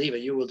not believe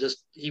it.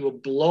 He will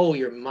blow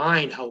your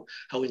mind how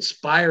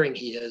inspiring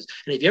he is.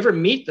 And if you ever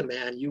meet the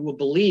man, you will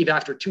believe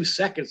after 2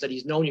 seconds that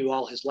he's known you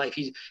all his life.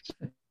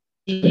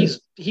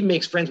 He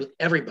makes friends with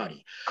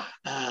everybody,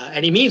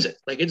 and he means it.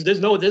 Like there's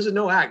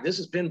no act. This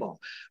is pinball.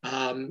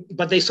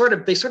 But they sort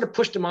of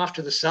pushed him off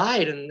to the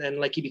side, and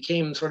like he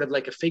became sort of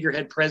like a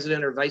figurehead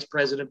president or vice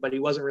president, but he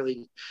wasn't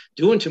really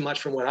doing too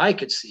much from what I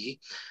could see.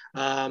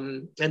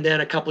 And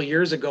then a couple of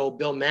years ago,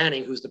 Bill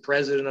Manning, who's the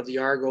president of the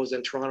Argos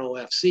and Toronto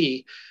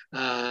FC,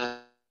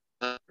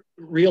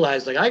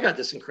 realized, like, I got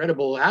this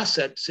incredible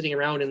asset sitting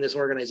around in this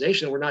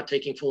organization. We're not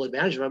taking full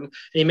advantage of him. And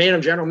he made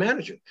him general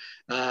manager.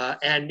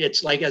 And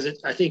it's like,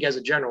 I think as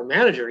a general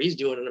manager, he's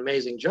doing an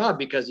amazing job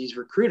because he's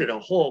recruited a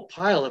whole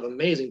pile of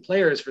amazing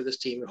players for this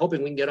team. We're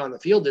hoping we can get on the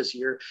field this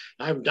year.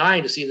 I'm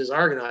dying to see this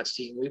Argonauts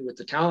team with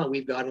the talent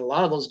we've got. And a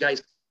lot of those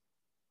guys,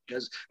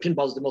 because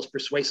pinball is the most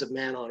persuasive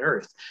man on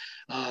earth.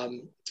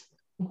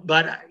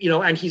 But,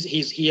 and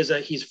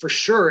he's for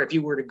sure, if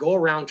you were to go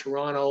around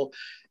Toronto,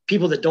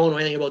 people that don't know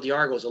anything about the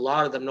Argos, a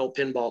lot of them know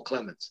Pinball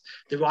Clements.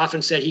 They've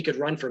often said he could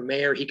run for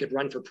mayor, he could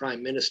run for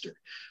prime minister.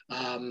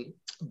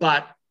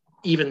 But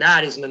even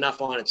that isn't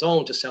enough on its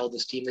own to sell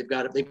this team. They've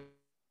got to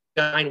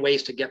find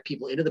ways to get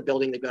people into the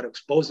building. They've got to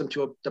expose them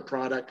to the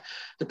product.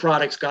 The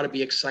product's got to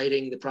be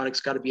exciting. The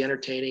product's got to be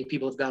entertaining.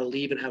 People have got to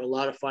leave and have a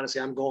lot of fun and say,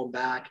 I'm going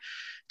back.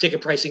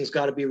 Ticket pricing's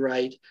got to be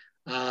right.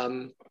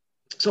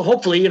 So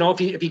hopefully,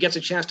 if he gets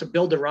a chance to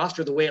build the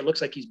roster the way it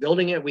looks like he's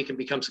building it, we can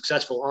become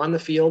successful on the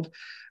field.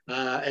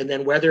 And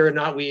then whether or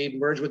not we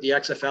merge with the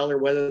XFL or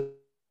whether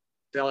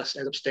MLS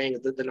ends up staying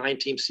at the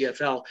 9-team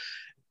CFL,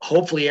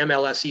 hopefully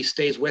MLSE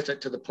stays with it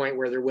to the point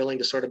where they're willing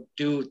to sort of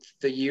do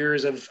the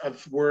years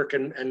of work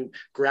and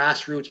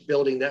grassroots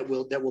building that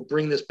will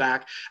bring this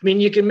back. I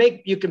mean, you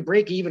can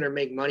break even or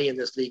make money in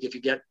this league if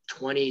you get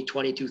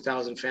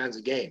 22,000 fans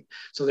a game.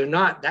 So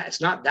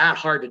it's not that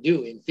hard to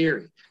do in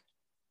theory.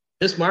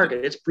 This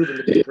market, it's proven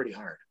to be pretty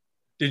hard.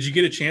 Did you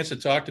get a chance to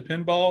talk to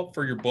Pinball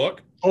for your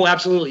book? Oh,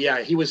 absolutely.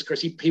 Yeah. He was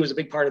a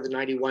big part of the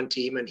 91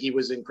 team, and he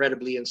was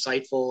incredibly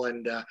insightful.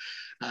 And,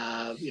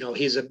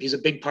 he's a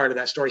big part of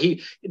that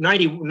story.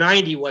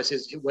 90 was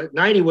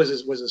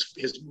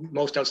his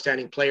most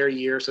outstanding player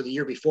year. So the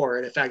year before.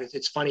 And in fact,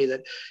 it's funny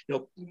that,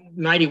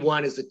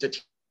 91 is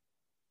the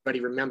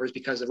everybody remembers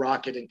because of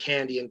Rocket and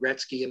Candy and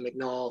Gretzky and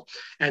McNall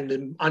and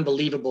the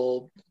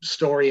unbelievable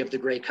story of the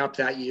Grey Cup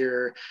that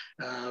year.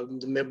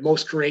 The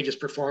most courageous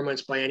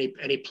performance by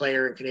any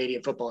player in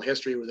Canadian football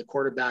history was the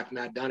quarterback,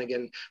 Matt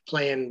Dunnigan,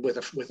 playing with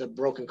a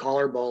broken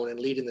collarbone and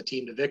leading the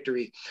team to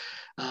victory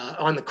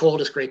on the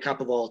coldest Grey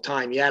Cup of all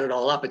time. You add it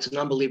all up, it's an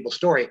unbelievable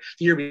story.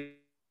 The year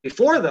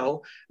before,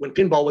 though, when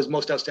Pinball was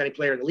most outstanding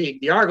player in the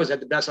league, the Argos had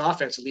the best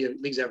offense the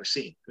league's ever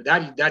seen.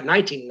 That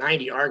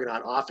 1990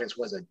 Argonaut offense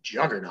was a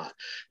juggernaut.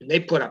 And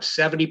they put up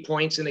 70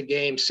 points in a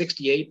game,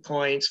 68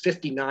 points,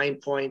 59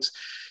 points.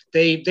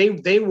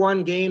 They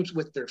won games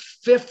with their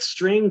fifth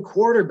string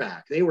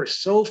quarterback. They were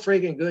so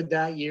friggin' good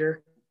that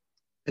year.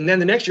 And then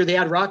the next year they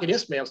had Rocket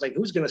Ismail. It's like,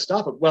 who's going to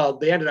stop it? Well,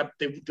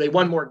 they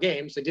won more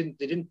games. They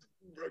didn't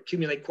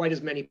accumulate quite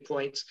as many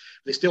points.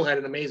 They still had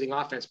an amazing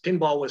offense.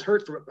 Pinball was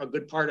hurt for a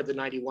good part of the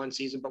 91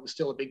 season, but was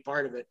still a big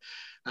part of it.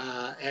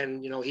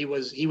 And he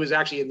was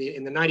actually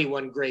in the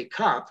 91 Grey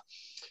Cup.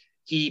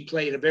 He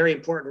played a very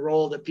important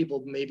role that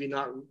people maybe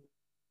not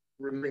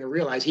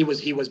realize. He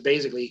was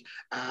basically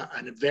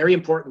a very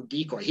important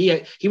decoy.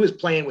 He was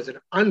playing with an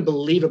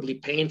unbelievably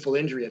painful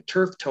injury, a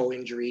turf toe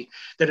injury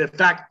that in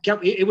fact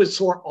it was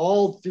sore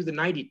all through the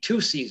 92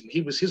 season.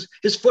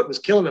 His foot was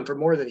killing him for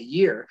more than a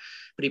year,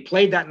 but he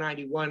played that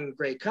 91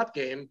 Grey Cup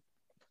game.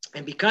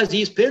 And because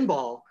he's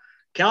Pinball,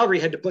 Calgary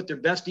had to put their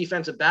best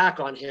defensive back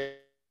on him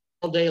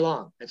all day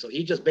long. And so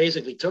he just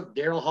basically took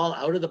Daryl Hall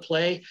out of the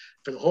play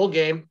for the whole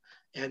game.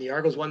 And the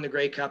Argos won the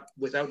Grey Cup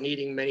without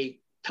needing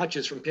many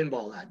touches from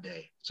Pinball that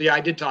day. So yeah,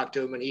 I did talk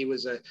to him, and he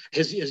was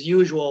his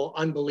usual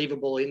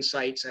unbelievable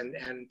insights and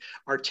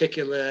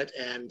articulate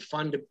and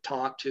fun to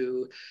talk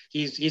to.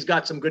 He's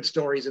got some good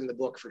stories in the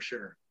book for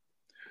sure.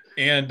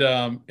 And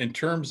in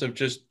terms of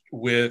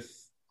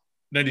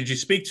now, did you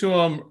speak to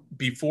him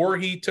before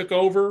he took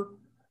over,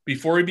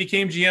 before he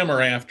became GM,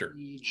 or after?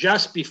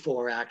 Just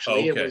before,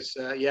 actually. Okay.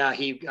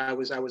 It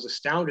was, I was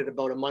astounded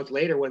about a month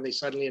later when they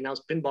suddenly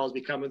announced Pinball's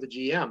becoming the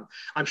GM.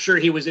 I'm sure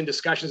he was in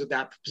discussions at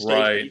that stage.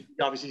 Right.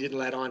 He obviously didn't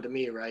let on to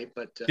me, right?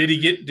 But did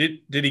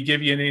he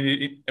give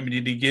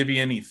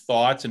you any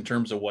thoughts in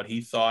terms of what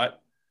he thought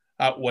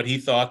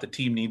the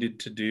team needed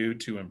to do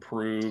to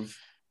improve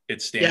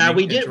its standing? Yeah,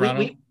 we in did.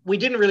 Toronto? We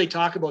didn't really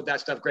talk about that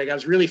stuff, Greg. I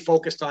was really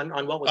focused on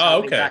what was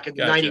happening back in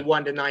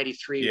 91 to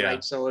 93, yeah.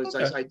 Right? So it's,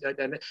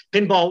 and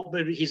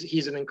Pinball,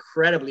 he's an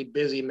incredibly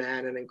busy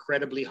man and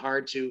incredibly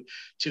hard to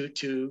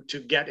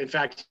get. In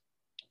fact,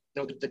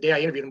 the day I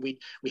interviewed him,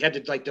 we had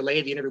to like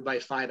delay the interview by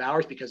 5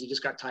 hours because he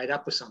just got tied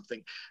up with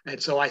something.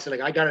 And so I said,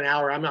 like, I got an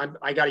hour.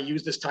 I got to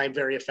use this time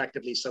very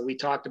effectively. So we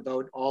talked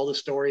about all the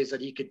stories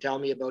that he could tell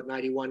me about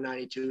 91,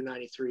 92,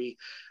 93.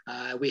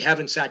 We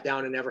haven't sat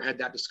down and ever had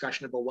that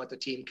discussion about what the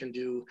team can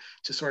do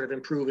to sort of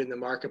improve in the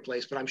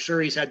marketplace. But I'm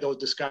sure he's had those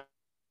discussions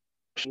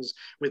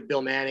with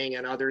Bill Manning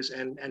and others,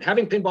 and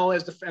having Pinball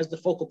as the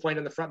focal point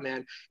and the front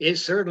man, it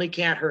certainly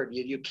can't hurt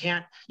you. You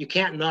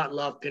can't not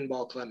love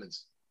Pinball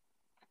Clemens.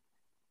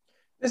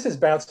 This is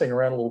bouncing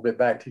around a little bit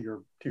back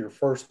to your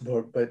first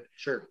book, but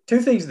sure.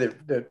 Two things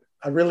that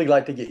I really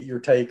like to get your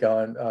take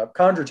on.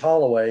 Condredge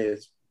Holloway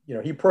is,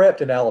 he prepped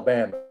in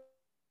Alabama,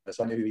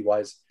 so I knew who he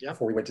was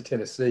before he went to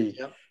Tennessee.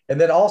 Yep. And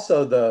then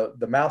also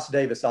the Mouse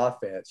Davis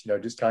offense,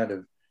 just kind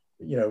of,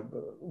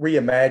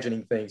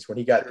 reimagining things when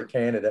he got to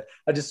Canada.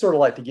 I just sort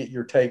of like to get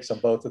your takes on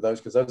both of those,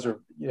 because those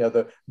are,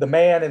 the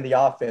man and the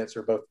offense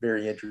are both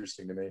very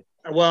interesting to me.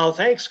 Well,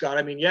 thanks,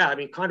 Scott.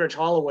 Condredge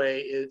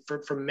Holloway is,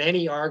 for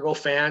many Argo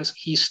fans,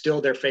 he's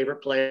still their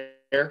favorite player.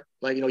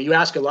 Like, you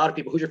ask a lot of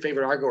people, who's your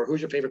favorite Argo or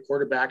who's your favorite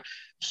quarterback?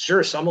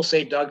 Sure, some will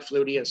say Doug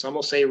Flutie and some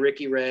will say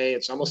Ricky Ray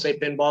and some will say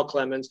Pinball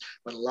Clemens,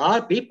 but a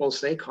lot of people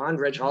say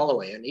Condredge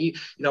Holloway. And he,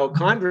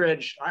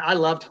 Condredge, I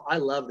loved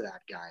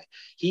that guy.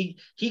 He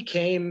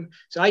came,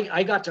 so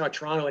I got to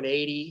Toronto in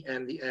 80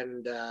 and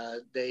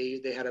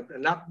they had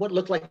what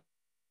looked like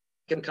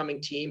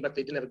incoming team, but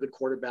they didn't have a good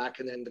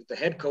quarterback. And then the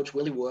head coach,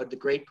 Willie Wood, the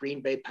great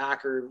Green Bay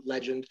Packer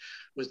legend,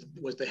 was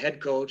the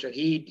head coach, and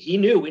he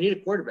knew we needed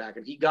a quarterback,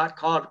 and he got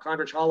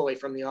Condredge Holloway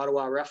from the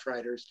Ottawa Rough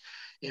Riders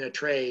in a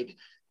trade,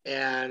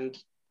 and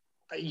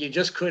you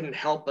just couldn't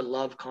help but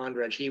love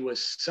Condredge. He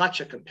was such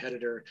a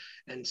competitor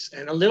and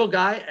a little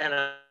guy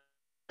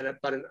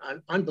but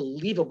an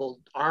unbelievable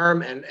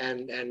arm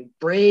and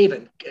brave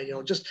and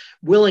just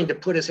willing to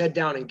put his head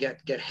down and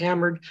get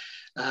hammered.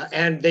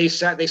 And they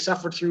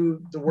suffered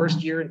through the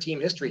worst year in team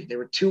history. There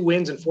were 2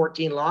 wins and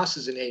 14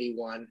 losses in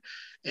 81.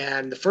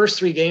 And the first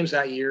 3 games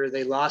that year,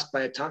 they lost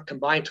by a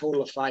combined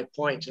total of 5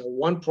 points,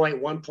 1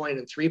 point, 1 point,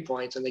 and 3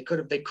 points. And they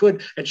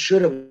could and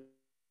should have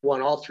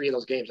won all 3 of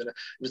those games. And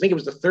I think it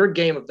was the 3rd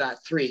game of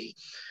that 3,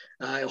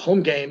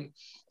 home game.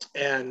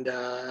 And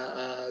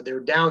they were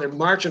down. They're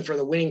marching for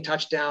the winning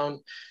touchdown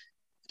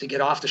to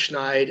get off the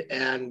Schneid,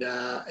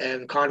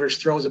 and Condredge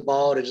throws a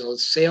ball. It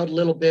just sailed a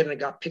little bit, and it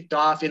got picked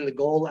off at the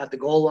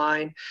goal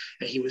line.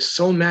 And he was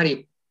so mad,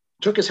 he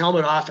took his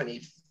helmet off and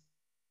he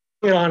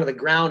threw it onto the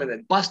ground, and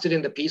it busted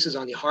into pieces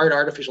on the hard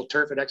artificial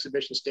turf at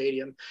Exhibition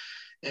Stadium.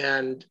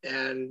 And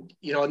then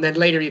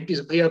later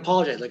he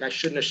apologized. Like,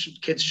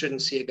 kids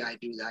shouldn't see a guy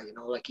do that,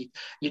 like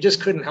you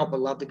just couldn't help but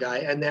love the guy.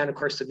 And then of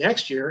course the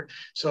next year,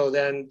 so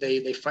then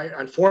they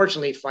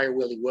unfortunately fired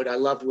Willie Wood. I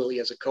loved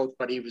Willie as a coach,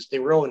 but they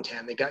were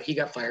 0-10. He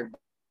got fired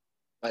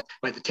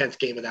by the 10th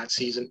game of that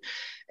season.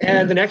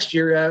 And the next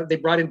year they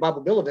brought in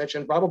Bobo Bilovich,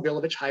 and Bobo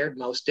Bilovich hired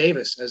Mouse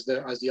Davis as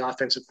the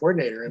offensive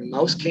coordinator. And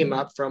Mouse came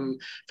up from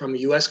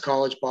U.S.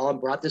 college ball and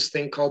brought this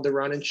thing called the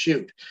run and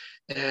shoot.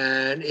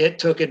 And it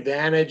took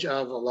advantage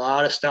of a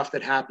lot of stuff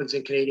that happens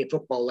in Canadian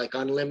football, like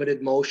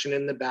unlimited motion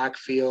in the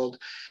backfield.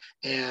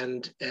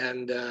 And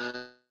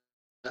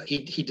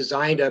he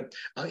designed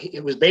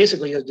it was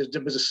basically,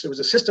 it was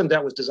a system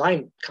that was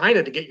designed kind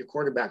of to get your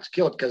quarterbacks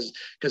killed, because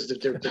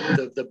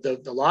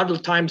a lot of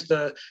the times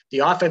the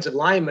offensive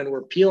linemen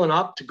were peeling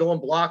up to go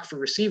and block for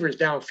receivers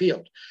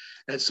downfield.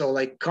 And so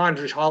like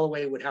Condredge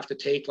Holloway would have to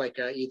take like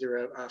either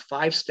a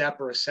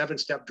 5-step or a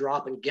 7-step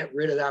drop and get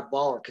rid of that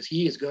baller, because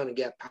he is going to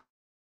get pounded.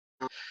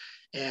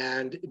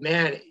 And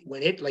man,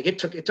 when it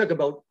took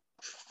about,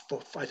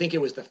 I think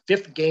it was the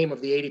 5th game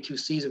of the 82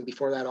 season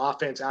before that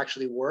offense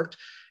actually worked.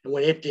 And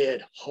when it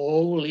did,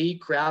 holy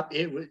crap,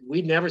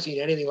 we'd never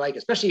seen anything like it,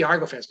 especially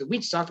Argo fans, because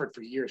we'd suffered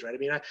for years, right? I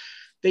mean,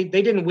 they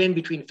didn't win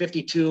between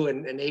 52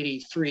 and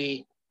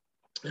 83.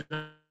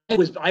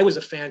 I was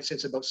a fan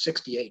since about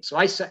 68. So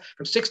I said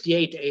from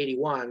 68 to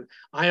 81,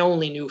 I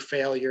only knew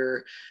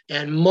failure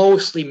and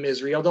mostly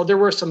misery. Although there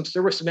were some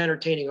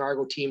entertaining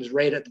Argo teams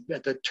right at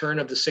the turn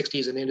of the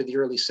 60s and into the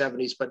early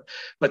 70s,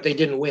 but they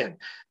didn't win.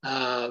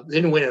 They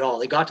didn't win at all.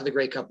 They got to the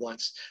Grey Cup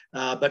once,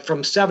 but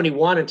from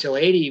 71 until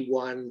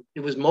 81,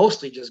 it was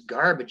mostly just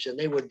garbage, and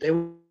they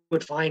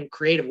would find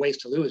creative ways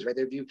to lose. Right?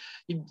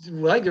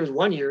 Like there was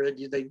one year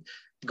that they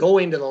go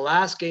into the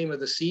last game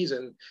of the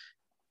season.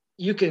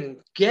 You can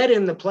get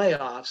in the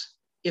playoffs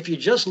if you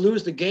just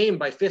lose the game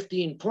by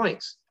 15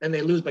 points and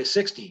they lose by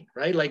 16,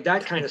 right? Like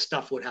that kind of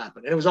stuff would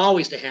happen. And it was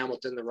always to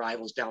Hamilton, the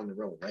rivals down the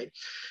road, right?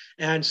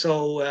 And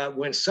so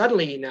when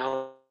suddenly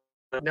now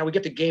we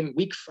get the game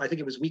week, I think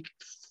it was week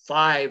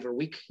 5,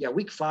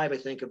 I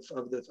think,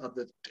 of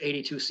the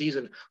 82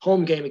 season,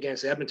 home game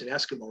against the Edmonton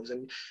Eskimos.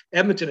 And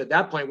Edmonton at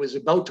that point was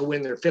about to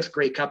win their 5th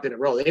Grey Cup in a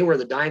row. They were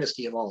the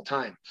dynasty of all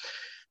time.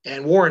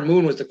 And Warren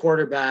Moon was the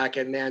quarterback,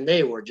 and man,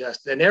 they were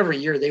just, and every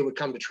year they would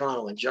come to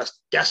Toronto and just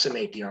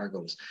decimate the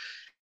Argos.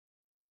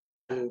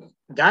 And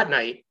that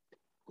night,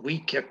 we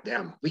kicked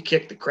them. We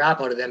kicked the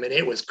crap out of them, and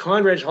it was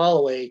Condredge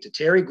Holloway to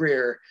Terry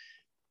Greer,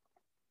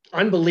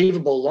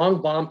 unbelievable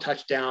long bomb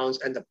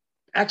touchdowns, and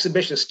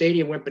exhibition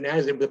stadium went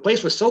bananas. The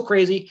place was so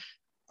crazy.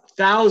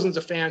 Thousands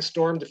of fans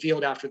stormed the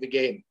field after the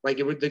game. Like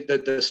it was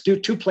the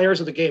two players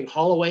of the game,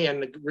 Holloway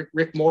and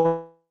Rick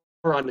Moore,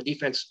 on the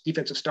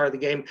defensive star of the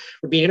game,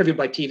 were being interviewed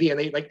by TV, and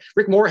they like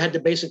Rick Moore had to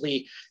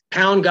basically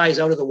pound guys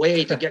out of the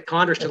way to get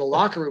Condredge to the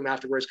locker room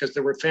afterwards, because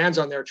there were fans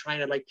on there trying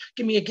to like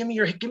give me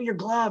your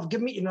glove,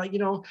 give me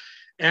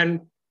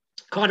and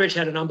Condredge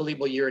had an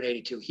unbelievable year in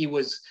 '82.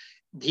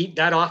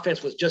 That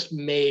offense was just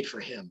made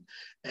for him,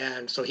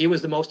 and so he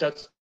was the most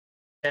outstanding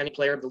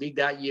player of the league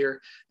that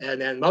year. And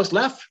then most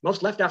left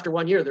after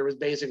 1 year. There was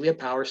basically a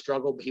power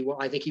struggle.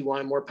 I think he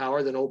wanted more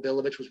power than old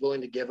Bilovich was willing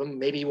to give him.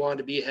 Maybe he wanted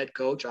to be a head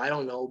coach, I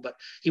don't know, but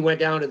he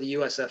went down to the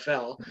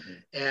USFL,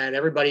 and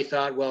everybody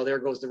thought, well, there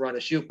goes the run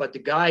and shoot. But the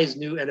guys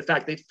knew, and in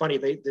fact, there's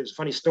a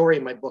funny story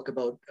in my book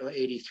about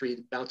 '83,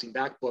 the bouncing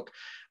back book.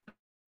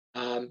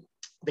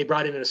 They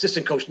brought in an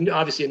assistant coach,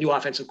 obviously a new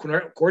offensive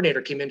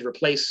coordinator came in to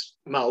replace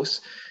Mouse,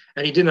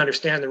 and he didn't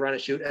understand the run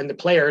and shoot. And the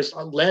players,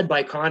 led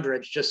by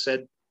Condredge, just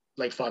said,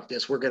 like, fuck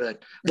this, we're doing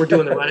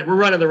the run, we're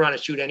running the run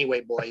and shoot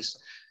anyway, boys.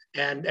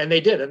 And they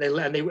did, and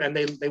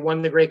they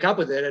won the Grey Cup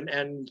with it.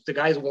 And the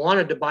guys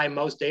wanted to buy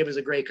Mouse Davis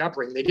a Grey Cup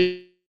ring. They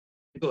did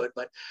good,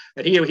 but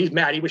he's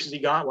mad. He wishes he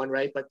got one,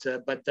 right? But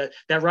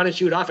that run and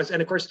shoot offense,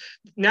 and of course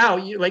now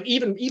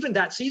even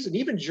that season,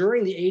 even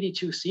during the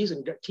 '82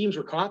 season, teams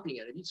were copying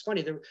it. It's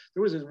funny, there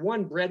was this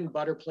one bread and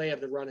butter play of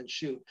the run and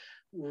shoot,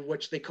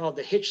 which they called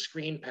the hitch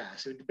screen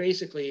pass. It would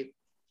basically,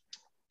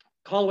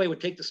 Holloway would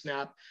take the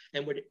snap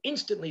and would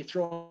instantly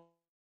throw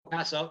a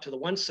pass out to the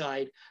one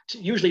side,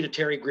 usually to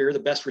Terry Greer, the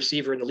best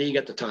receiver in the league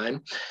at the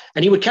time.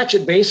 And he would catch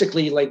it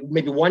basically like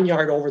maybe 1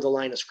 yard over the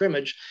line of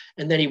scrimmage.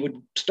 And then he would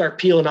start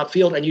peeling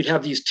upfield, and you'd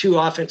have these two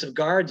offensive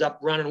guards up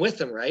running with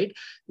him, right?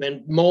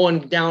 And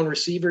mowing down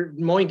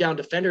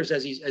defenders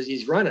as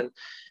he's running.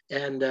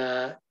 And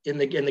in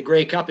the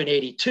Grey Cup in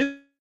 '82,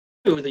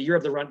 the year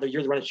the run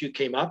and shoot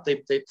came up,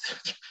 they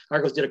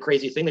Argos did a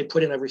crazy thing. They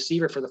put in a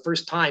receiver for the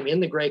first time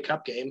in the Grey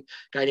Cup game,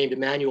 a guy named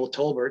Emmanuel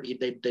Tolbert.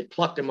 They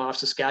plucked him off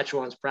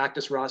Saskatchewan's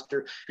practice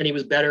roster, and he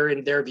was better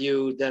in their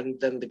view than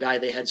the guy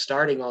they had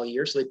starting all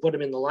year. So they put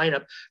him in the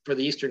lineup for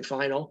the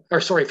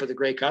for the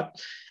Grey Cup,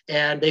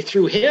 and they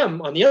threw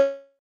him on the other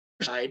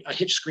side a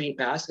hitch screen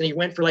pass, and he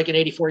went for like an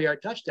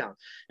 84-yard touchdown.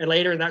 And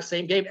later in that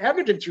same game,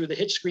 Edmonton threw the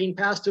hitch screen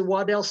pass to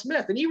Waddell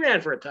Smith, and he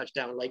ran for a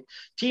touchdown. Like,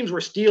 teams were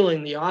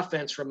stealing the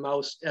offense from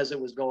Mouse as it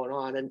was going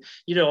on. And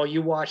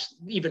you watch,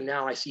 even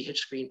now I see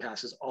hitch screen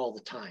passes all the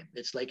time.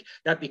 It's like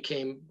that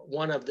became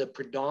one of the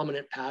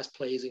predominant pass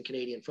plays in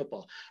Canadian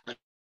football. A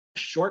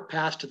short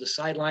pass to the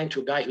sideline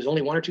to a guy who's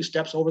only 1 or 2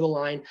 steps over the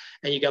line,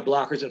 and you got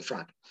blockers in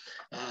front.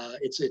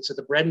 It's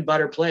the bread and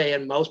butter play,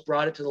 and Mouse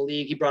brought it to the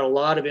league. He brought a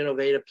lot of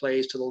innovative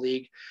plays to the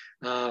league.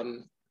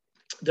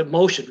 The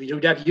motion, you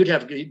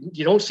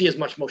don't see as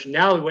much motion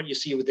now. What you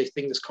see with the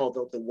thing that's called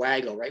the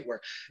waggle, right,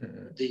 where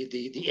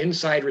the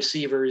inside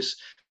receivers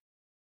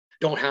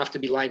don't have to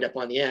be lined up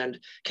on the end,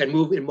 can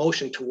move in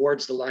motion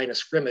towards the line of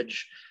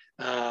scrimmage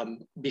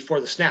before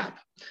the snap.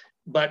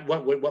 But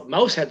what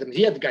Mouse had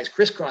he had the guys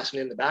crisscrossing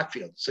in the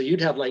backfield. So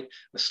you'd have like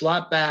a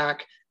slot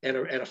back and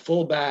a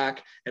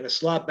fullback and a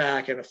slot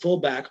back and a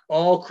fullback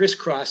all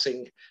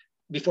crisscrossing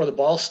before the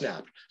ball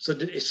snapped.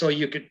 So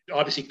you could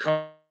obviously,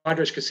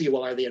 Condredge could see,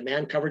 well, are they in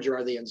man coverage or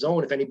are they in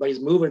zone? If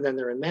anybody's moving, then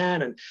they're in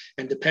man.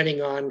 And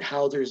depending on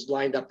how there's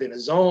lined up in a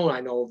zone,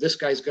 I know this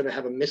guy's going to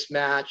have a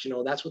mismatch.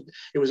 That's what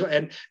it was.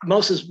 And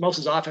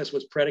Mouse's offense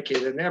was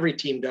predicated, and every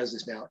team does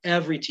this now.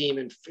 Every team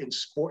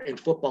in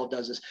football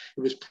does this.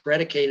 It was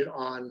predicated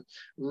on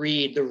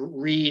read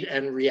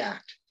and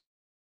react.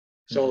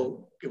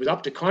 So it was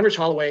up to Condredge,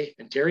 Holloway,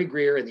 and Terry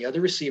Greer and the other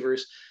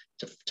receivers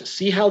to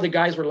see how the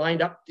guys were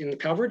lined up in the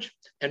coverage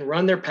and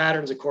run their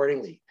patterns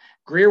accordingly.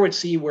 Greer would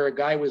see where a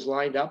guy was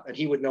lined up, and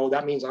he would know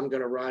that means I'm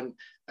going to run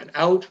an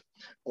out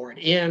or an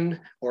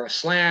in or a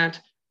slant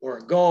or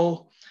a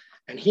go.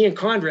 And he and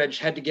Condredge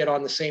had to get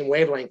on the same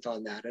wavelength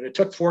on that. And it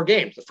took 4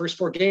 games. The first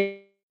 4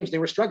 games, they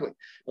were struggling.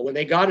 But when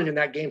they got it in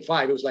that game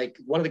 5, it was like,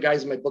 one of the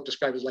guys in my book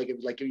described it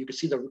was like you could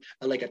see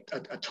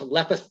a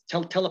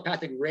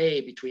telepathic ray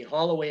between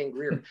Holloway and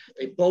Greer.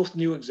 They both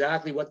knew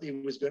exactly what he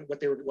was going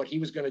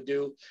to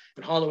do.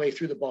 And Holloway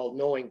threw the ball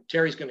knowing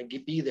Terry's going to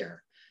be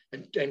there.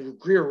 And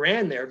Greer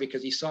ran there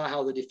because he saw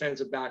how the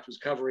defensive backs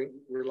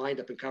were lined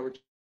up in coverage.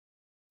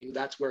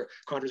 That's where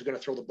Condredge is going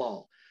to throw the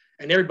ball.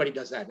 And everybody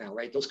does that now,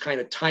 right? Those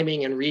kind of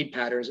timing and read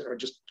patterns are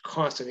just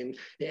constant. In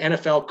the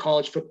NFL,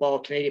 college football,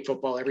 Canadian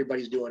football,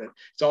 everybody's doing it.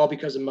 It's all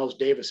because of Mouse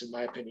Davis, in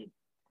my opinion.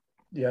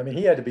 Yeah, I mean,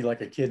 he had to be like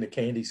a kid in a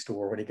candy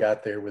store when he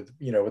got there with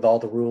all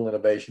the rule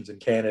innovations in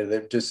Canada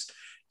that just,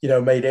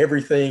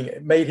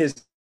 made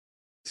his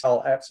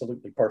style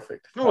absolutely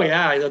perfect. Oh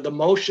yeah, the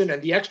motion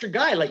and the extra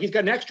guy, like he's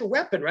got an extra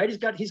weapon, right?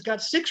 He's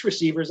got 6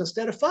 receivers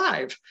instead of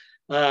 5.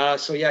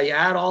 So yeah, you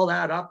add all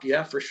that up,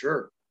 yeah, for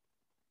sure.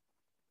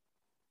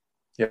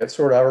 Yeah, it's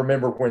sort of. I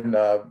remember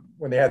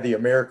when they had the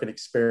American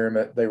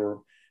experiment, they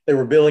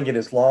were billing it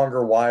as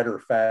longer, wider,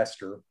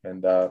 faster,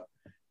 and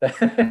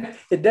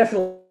it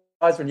definitely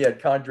when you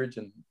had Condridge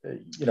and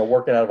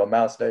working out of a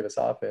Mouse Davis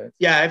offense.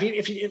 Yeah,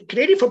 if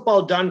Canadian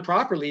football done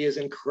properly is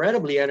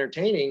incredibly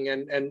entertaining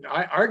and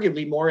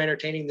arguably more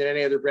entertaining than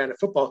any other brand of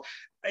football.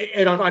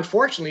 And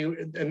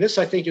unfortunately, and this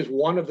I think is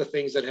one of the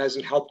things that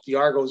hasn't helped the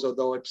Argos,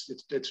 although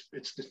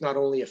it's not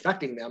only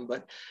affecting them,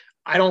 but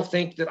I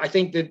think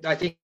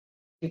the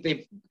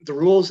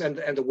rules and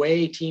the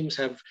way teams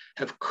have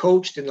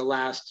coached in the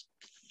last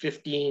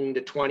 15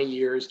 to 20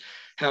 years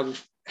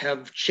have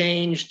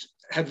changed,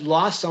 have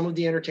lost some of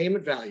the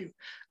entertainment value.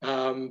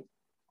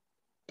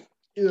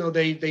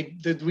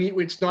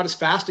 It's not as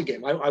fast a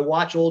game. I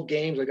watch old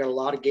games. I got a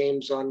lot of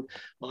games originally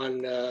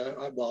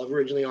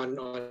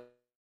on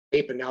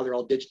tape, and now they're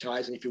all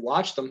digitized. And if you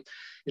watch them,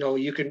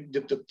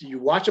 you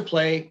watch a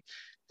play,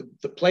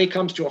 the play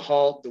comes to a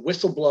halt, the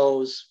whistle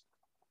blows,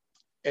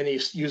 and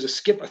you use a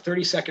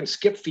 30-second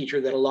skip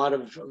feature that a lot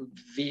of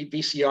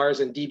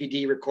VCRs and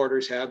DVD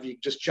recorders have. You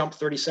just jump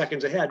 30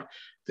 seconds ahead.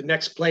 The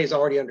next play is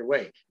already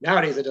underway.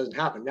 Nowadays, it doesn't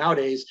happen.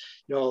 Nowadays,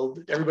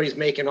 everybody's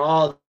making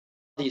all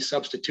these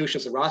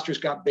substitutions. The roster's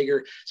got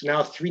bigger. So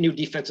now 3 new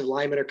defensive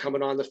linemen are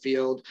coming on the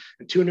field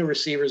and 2 new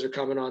receivers are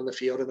coming on the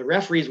field. And the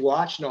referee's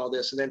watching all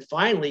this. And then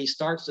finally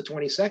starts the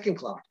 20-second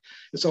clock.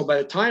 And so by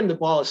the time the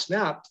ball is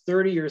snapped,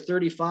 30 or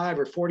 35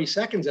 or 40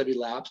 seconds have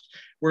elapsed,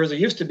 whereas there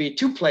used to be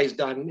 2 plays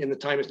done in the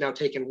time is now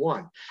taken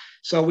 1.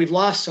 So we've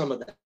lost some of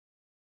that.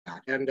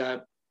 And,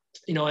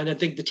 and I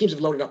think the teams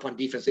have loaded up on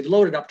defense. They've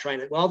loaded up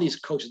all these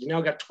coaches, they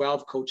now got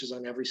 12 coaches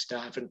on every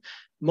staff, and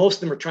most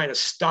of them are trying to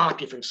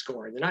stop you from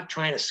scoring. They're not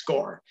trying to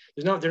score.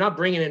 They're not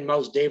bringing in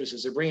Mouse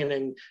Davises. They're bringing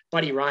in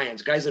Buddy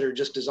Ryans, guys that are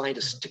just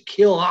designed to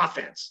kill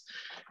offense.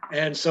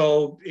 And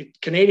so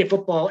Canadian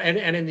football, and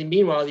in the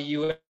meanwhile, the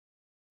U.S.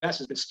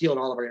 has been stealing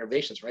all of our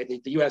innovations, right?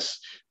 The U.S.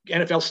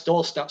 NFL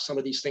stole some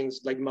of these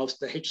things, like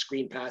the hitch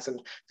screen pass and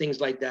things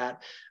like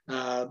that.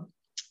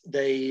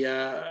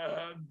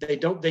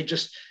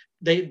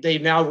 They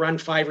now run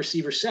 5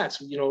 receiver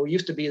sets. It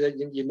used to be that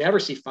you never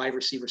see 5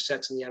 receiver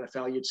sets in the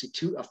NFL. You'd see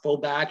 2, a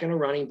fullback and a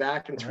running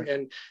back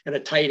and a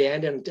tight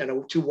end and 2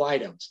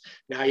 wideouts.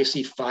 Now you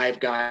see 5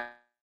 guys,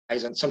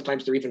 and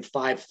sometimes they're even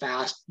 5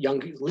 fast,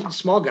 young,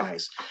 small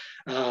guys.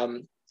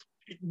 We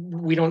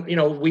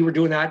were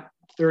doing that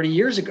 30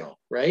 years ago,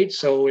 right?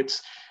 So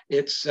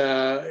they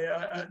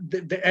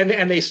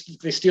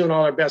stealing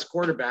all our best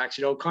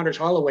quarterbacks. Connors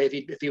Holloway,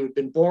 if he had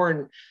been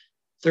born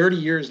 30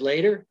 years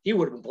later, he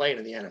would have been playing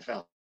in the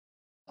NFL.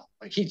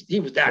 Like he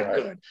was that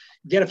good.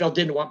 The NFL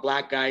didn't want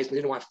black guys. They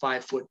didn't want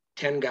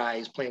 5'10"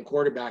 guys playing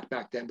quarterback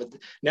back then. But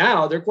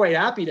now they're quite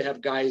happy to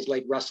have guys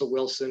like Russell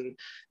Wilson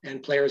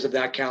and players of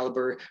that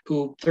caliber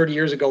who 30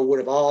 years ago would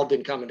have all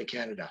been coming to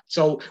Canada.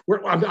 So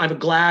I'm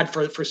glad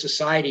for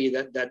society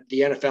that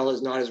the NFL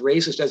is not as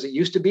racist as it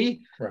used to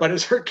be, but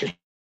it's hurt Canadian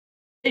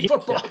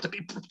football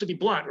to be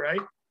blunt, right?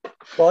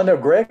 Well, I know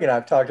Greg and I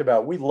have talked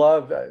about, we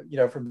love,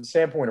 from the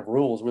standpoint of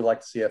rules, we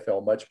like the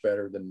CFL much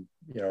better than,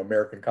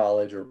 American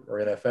college or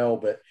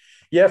NFL. But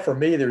yeah, for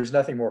me, there's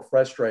nothing more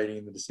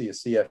frustrating than to see a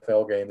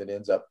CFL game that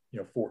ends up,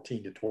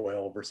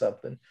 14-12 or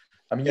something.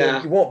 I mean,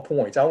 you want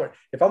points.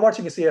 If I'm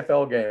watching a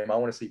CFL game, I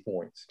want to see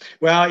points.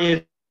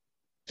 Well,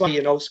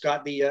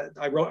 Scott,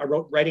 I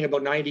wrote writing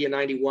about 90 and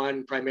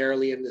 91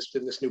 primarily in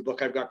this new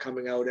book I've got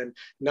coming out, and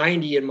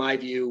 90 in my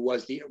view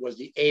was the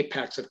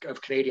apex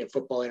of Canadian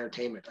football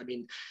entertainment. I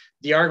mean,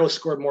 the Argos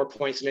scored more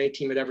points than any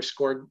team had ever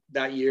scored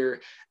that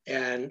year,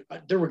 and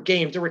there were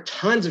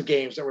tons of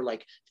games that were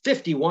like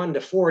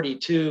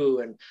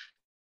 51-42 and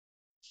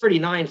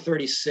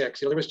 39-36.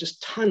 There was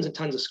just tons and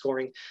tons of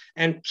scoring.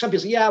 And some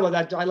people say, I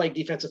like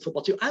defensive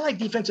football too. I like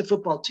defensive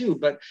football too,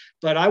 but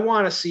I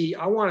want to see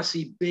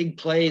big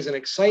plays and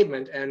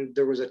excitement. And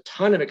there was a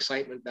ton of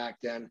excitement back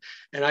then.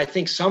 And I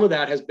think some of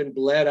that has been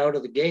bled out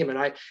of the game.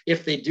 And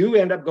if they do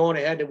end up going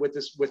ahead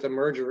with a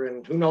merger,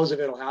 and who knows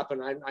if it'll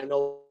happen, I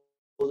know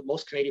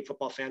most Canadian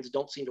football fans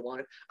don't seem to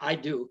want it. I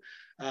do.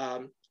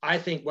 I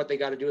think what they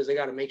got to do is they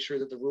got to make sure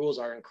that the rules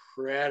are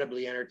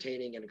incredibly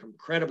entertaining and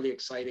incredibly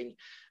exciting.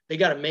 They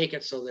got to make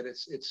it so that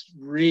it's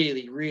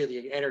really,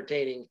 really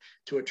entertaining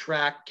to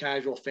attract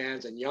casual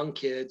fans and young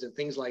kids and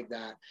things like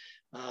that.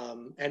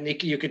 And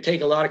you could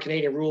take a lot of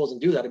Canadian rules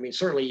and do that. I mean,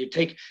 certainly you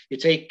take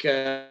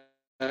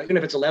even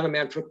if it's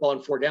 11-man football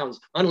and 4 downs,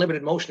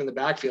 unlimited motion in the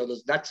backfield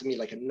that to me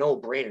like a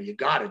no-brainer. You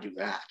got to do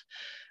that.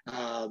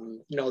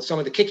 Some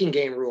of the kicking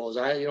game rules,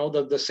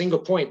 the single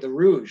point, the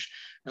rouge.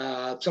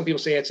 Some people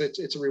say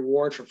it's a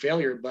reward for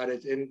failure, but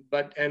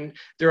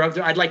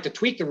I'd like to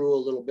tweak the rule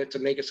a little bit to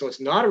make it so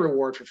it's not a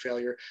reward for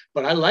failure.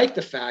 But I like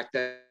the fact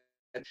that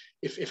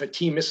if a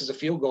team misses a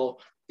field goal,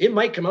 it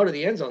might come out of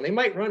the end zone. They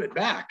might run it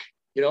back.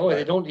 Right.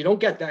 You don't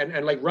get that.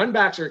 And like run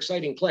backs are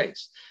exciting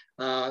plays.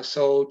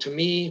 So to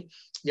me,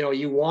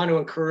 you want to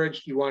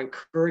encourage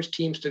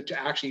teams to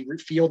actually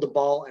field the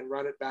ball and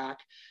run it back.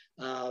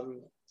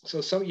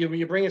 So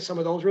you bring in some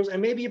of those rules,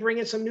 and maybe you bring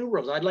in some new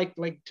rules. I'd like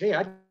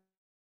hey,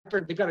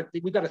 we've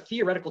got a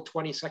theoretical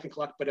 20-second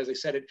clock, but as I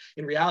said,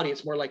 in reality,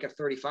 it's more like a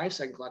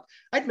 35-second clock.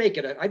 I'd make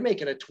it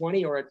a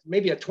 20 or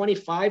maybe a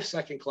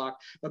 25-second clock,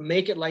 but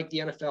make it like the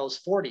NFL's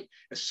 40.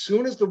 As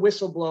soon as the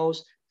whistle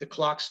blows, the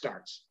clock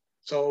starts.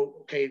 So,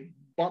 okay,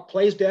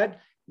 play's dead.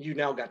 You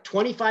now got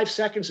 25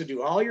 seconds to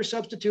do all your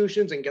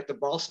substitutions and get the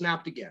ball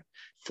snapped again.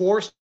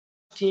 Force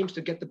teams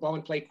to get the ball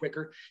and play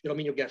quicker. It'll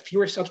mean you'll get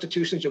fewer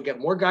substitutions. You'll get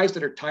more guys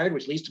that are tired,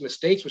 which leads to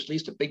mistakes, which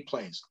leads to big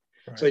plays.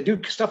 Right. So they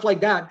do stuff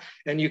like that.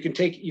 And you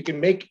can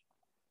make,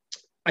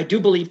 I do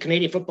believe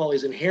Canadian football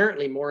is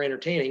inherently more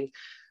entertaining,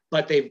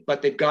 but they've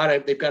got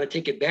to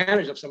take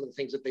advantage of some of the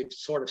things that they've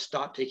sort of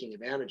stopped taking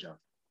advantage of.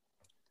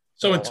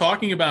 So in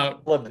talking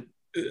about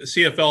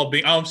CFL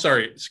being, I'm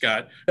sorry,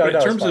 Scott, no, but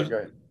in terms of,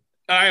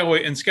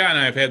 Scott and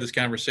I have had this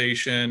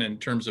conversation in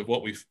terms of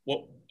what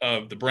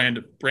the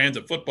brands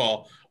of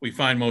football we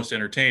find most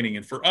entertaining.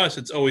 And for us,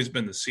 it's always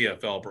been the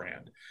CFL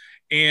brand.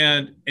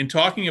 And in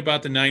talking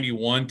about the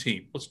 91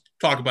 team, let's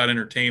talk about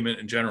entertainment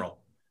in general.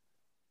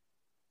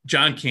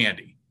 John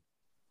Candy.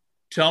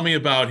 Tell me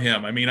about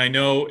him. I mean, I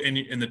know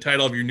in the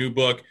title of your new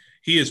book,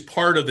 he is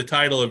part of the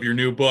title of your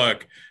new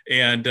book.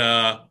 And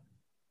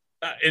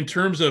in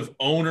terms of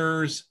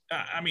owners,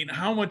 I mean,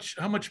 how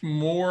much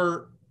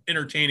more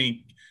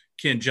entertaining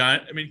can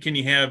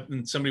you have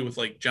than somebody with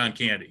like John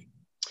Candy?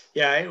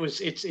 Yeah,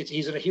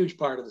 he's a huge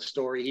part of the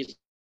story.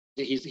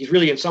 He's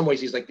really, in some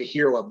ways, he's like the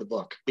hero of the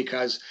book,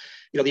 because,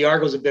 the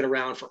Argos have been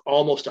around for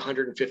almost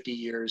 150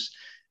 years,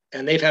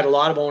 and they've had a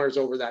lot of owners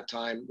over that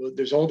time.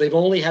 They've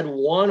only had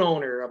one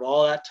owner of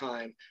all that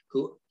time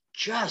who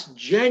just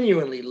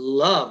genuinely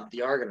loved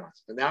the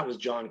Argonauts, and that was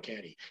John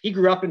Candy. He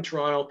grew up in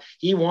Toronto.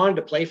 He wanted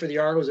to play for the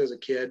Argos as a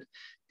kid.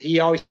 He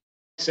always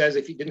says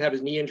if he didn't have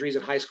his knee injuries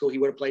in high school, he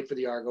would have played for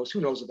the Argos.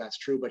 Who knows if that's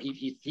true, but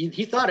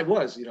he thought it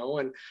was,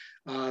 and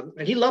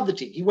he loved the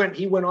team.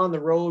 He went on the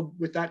road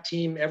with that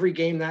team every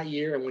game that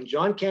year. And when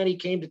John Candy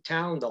came to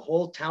town, the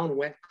whole town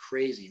went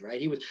crazy, right?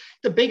 He was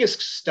the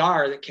biggest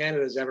star that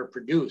Canada's ever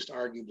produced,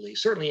 arguably,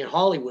 certainly in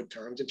Hollywood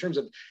terms. In terms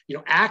of,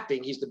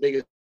 acting, he's the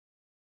biggest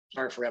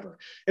star forever.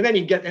 And then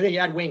you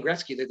add Wayne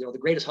Gretzky, the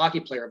greatest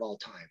hockey player of all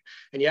time.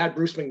 And you add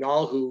Bruce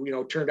McNall, who,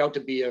 turned out to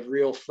be a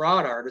real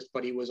fraud artist,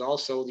 but he was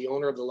also the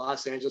owner of the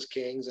Los Angeles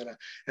Kings and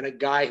a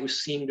guy who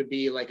seemed to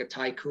be like a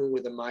tycoon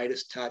with a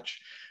Midas touch.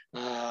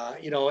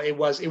 It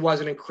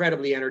was an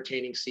incredibly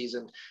entertaining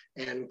season,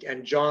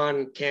 and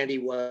John Candy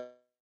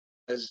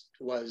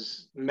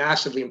was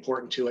massively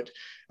important to it.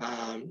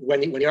 When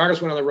the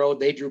Argos went on the road,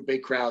 they drew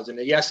big crowds, and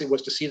yes, it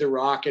was to see the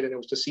Rocket, and it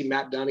was to see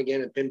Matt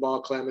Dunnigan and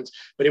Pinball Clemens,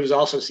 but it was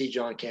also to see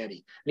John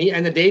Candy.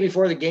 And the day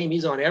before the game,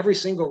 he's on every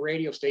single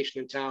radio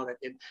station in town at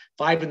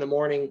 5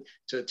 a.m.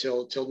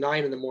 till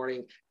 9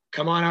 a.m.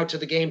 Come on out to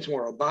the game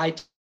tomorrow. Buy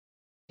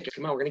tickets.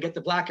 Come on, we're going to get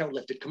the blackout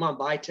lifted. Come on,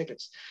 buy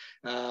tickets.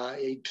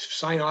 He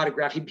signed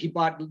autograph. He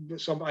bought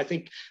some, I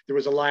think there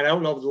was a line, I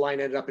don't know if the line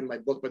ended up in my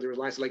book, but there was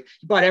lines like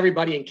he bought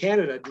everybody in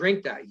Canada a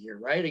drink that year,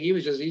 right?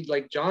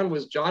 John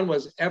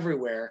was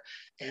everywhere.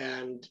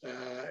 And,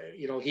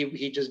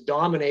 he just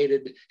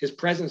dominated, his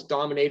presence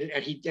dominated.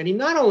 And he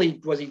not only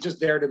was he just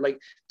there to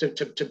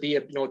be,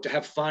 to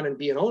have fun and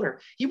be an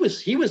owner, he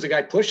was the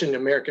guy pushing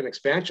American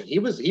expansion. He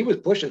was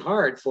pushing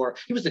hard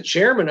he was the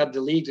chairman of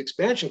the league's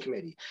expansion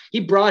committee. He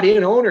brought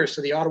in owners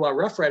to the Ottawa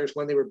Rough Riders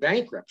when they were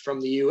bankrupt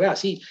from the US.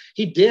 He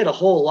did a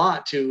whole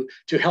lot to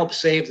help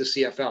save the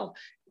CFL.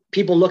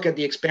 People look at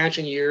the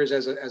expansion years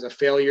as a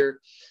failure.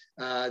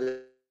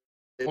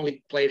 They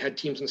only had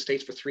teams in the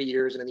States for 3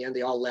 years, and in the end,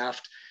 they all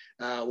left.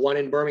 One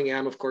in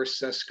Birmingham, of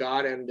course,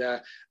 Scott, and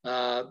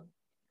was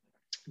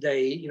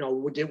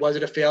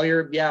it a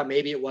failure? Yeah,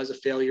 maybe it was a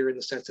failure in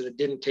the sense that it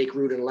didn't take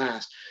root and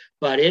last.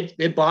 But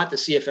it bought the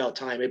CFL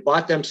time. It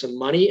bought them some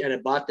money, and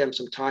it bought them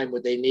some time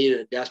when they needed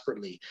it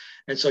desperately.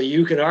 And so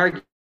you can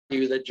argue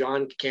that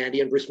John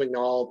Candy and Bruce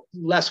McNall,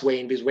 less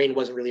Wayne, because Wayne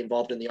wasn't really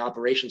involved in the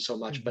operation so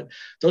much, but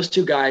those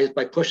two guys,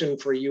 by pushing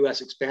for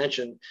U.S.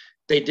 expansion,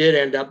 they did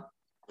end up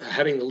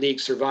having the league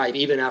survive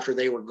even after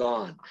they were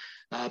gone.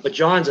 But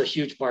John's a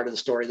huge part of the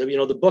story.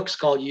 The book's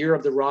called Year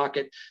of the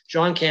Rocket.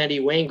 John Candy,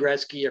 Wayne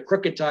Gretzky, a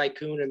crooked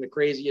tycoon, and the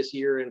craziest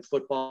year in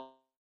football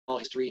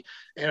history.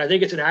 And I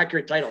think it's an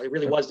accurate title. It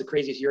really was the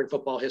craziest year in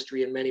football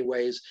history in many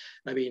ways.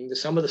 I mean,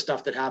 some of the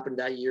stuff that happened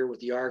that year with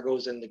the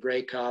Argos and the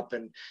Grey Cup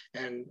and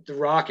the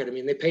Rocket, I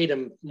mean, they paid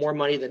him more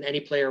money than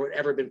any player had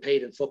ever been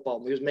paid in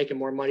football. He was making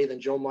more money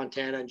than Joe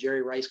Montana and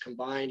Jerry Rice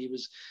combined. It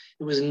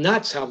was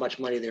nuts how much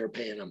money they were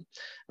paying him.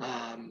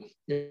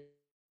 It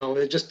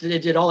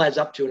all adds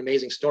up to an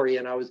amazing story.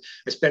 And I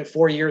spent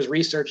 4 years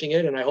researching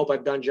it, and I hope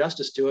I've done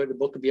justice to it. The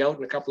book will be out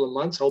in a couple of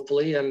months,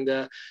 hopefully,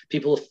 and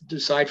people will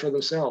decide for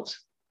themselves.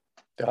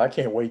 I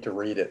can't wait to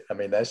read it. I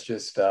mean, that's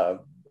just,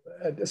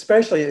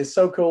 especially it's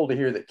so cool to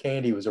hear that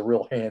Candy was a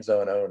real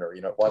hands-on owner.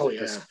 It wasn't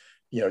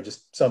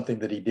just something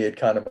that he did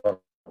kind of on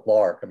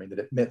lark. I mean, that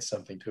it meant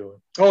something to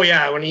him. Oh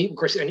yeah, when he, of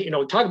course, and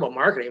talk about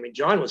marketing. I mean,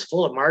 John was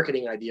full of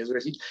marketing ideas.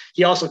 Whereas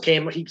he also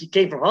came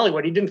from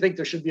Hollywood. He didn't think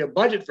there should be a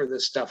budget for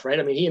this stuff, right?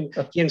 I mean,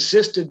 he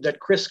insisted that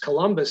Chris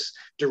Columbus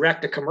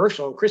direct a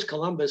commercial, and Chris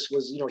Columbus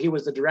was, he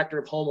was the director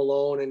of Home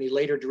Alone, and he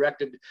later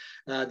directed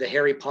the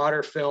Harry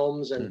Potter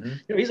films,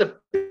 and he's a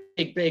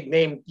big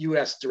name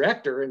U.S.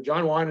 director, and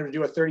John wanted to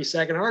do a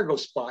 30-second Argo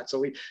spot.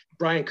 So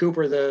Brian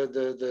Cooper,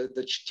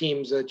 the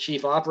team's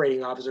chief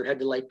operating officer, had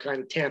to like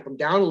kind of tamp him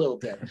down a little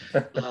bit.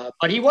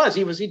 But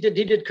he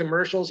did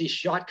commercials. He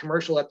shot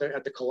commercial at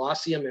the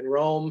Colosseum in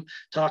Rome,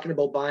 talking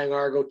about buying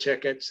Argo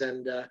tickets,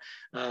 and the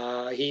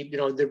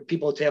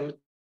people tell him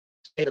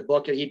in the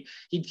book, he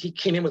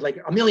came in with like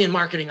a million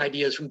marketing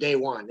ideas from day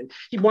one, and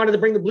he wanted to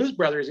bring the Blues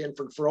Brothers in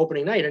for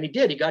opening night, and he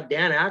did. He got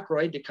Dan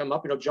Aykroyd to come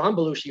up. John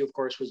Belushi, of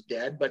course, was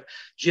dead, but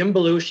Jim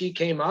Belushi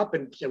came up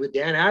and with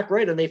Dan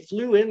Aykroyd, and they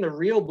flew in the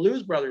real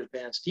Blues Brothers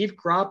band. Steve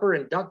Cropper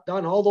and Duck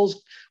Dunn, all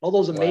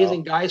those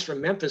amazing guys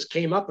from Memphis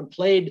came up and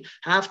played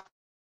half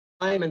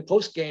time and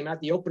post game at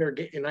the opener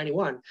in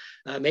 '91.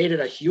 Made it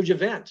a huge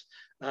event,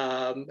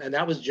 and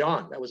that was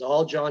John. That was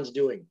all John's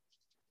doing.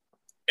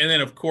 And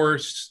then, of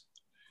course,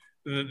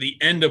 the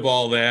end of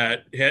all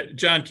that,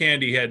 John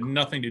Candy had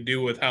nothing to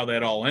do with how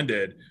that all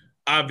ended.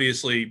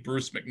 Obviously,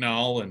 Bruce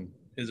McNall and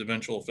his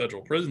eventual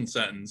federal prison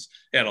sentence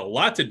had a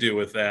lot to do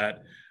with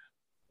that.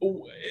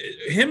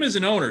 Him as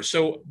an owner,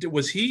 so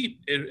was he,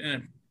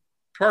 and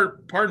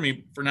pardon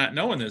me for not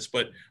knowing this,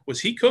 but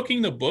was he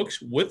cooking the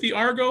books with the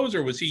Argos,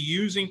 or was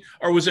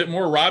it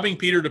more robbing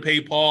Peter to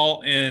pay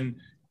Paul? And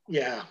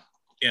yeah.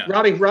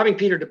 Robbing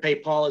Peter to pay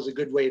Paul is a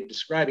good way of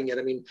describing it.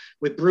 I mean,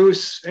 with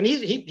Bruce, and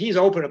he's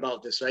open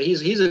about this, right? He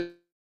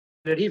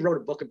wrote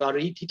a book about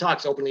it. He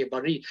talks openly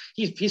about it.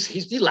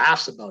 He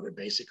laughs about it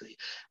basically.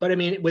 But I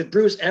mean, with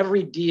Bruce,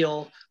 every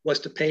deal was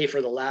to pay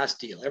for the last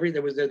deal.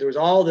 There was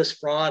all this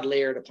fraud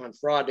layered upon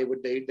fraud.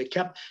 They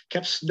kept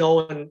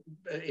snowing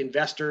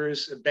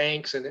investors,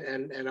 banks,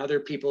 and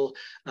other people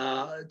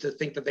to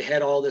think that they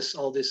had all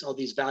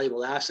these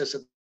valuable assets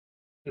that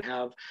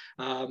have.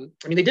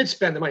 They did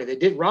spend the money.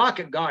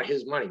 Rocket got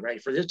his money, right?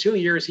 For the 2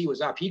 years he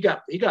was up, he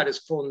got his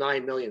full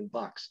 $9 million.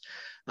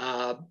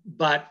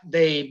 But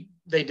they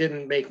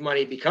didn't make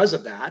money because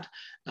of that.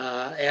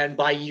 And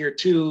by year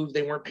 2,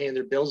 they weren't paying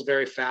their bills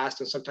very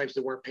fast, and sometimes they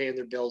weren't paying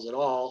their bills at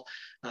all.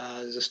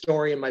 There's a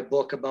story in my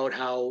book about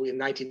how in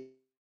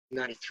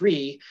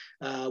 1993,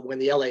 when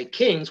the LA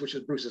Kings, which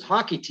was Bruce's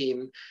hockey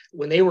team,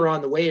 when they were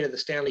on the way to the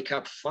Stanley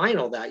Cup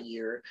final that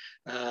year,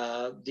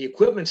 the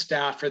equipment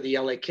staff for the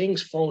LA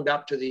Kings phoned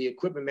up to the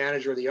equipment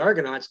manager of the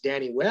Argonauts,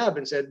 Danny Webb,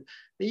 and said,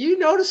 "Are you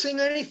noticing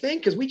anything?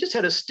 Because we just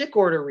had a stick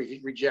order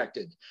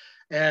rejected."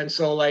 And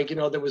so,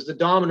 there was the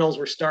dominoes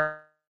were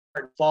starting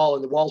to fall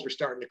and the walls were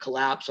starting to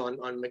collapse on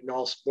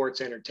McNall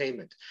Sports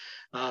Entertainment.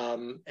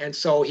 And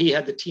so he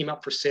had the team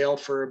up for sale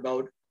for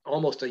about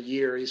almost a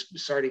year. He's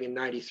starting in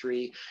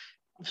 '93.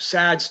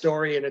 Sad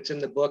story, and it's in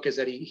the book, is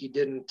that he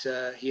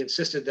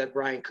insisted that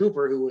Brian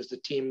Cooper, who was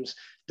the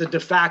de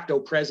facto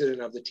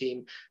president of the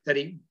team, that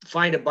he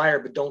find a buyer,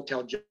 but don't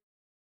tell Joe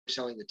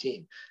selling the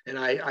team. And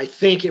I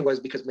think it was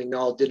because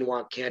McNall didn't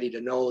want Candy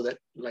to know that,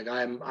 like,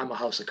 I'm a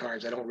house of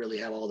cards. I don't really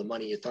have all the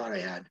money you thought I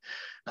had.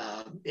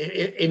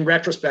 In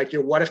retrospect,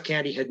 what if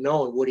Candy had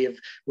known? Would he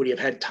have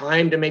had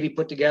time to maybe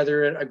put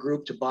together a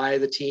group to buy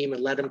the team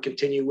and let him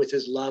continue with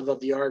his love of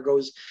the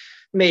Argos?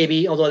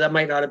 Maybe, although that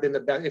might not have been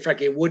the best. In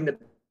fact, it wouldn't have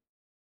been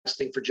the best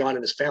thing for John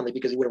and his family,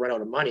 because he would have run out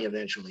of money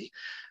eventually.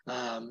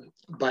 It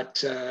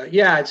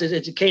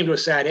came to a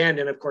sad end.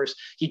 And of course,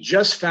 he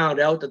just found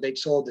out that they'd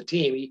sold the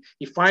team.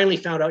 He finally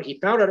found out. He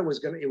found out it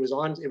was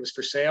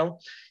for sale.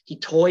 He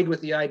toyed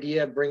with the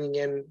idea of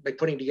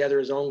putting together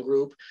his own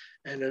group,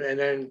 and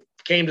then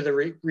came to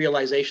the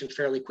realization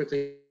fairly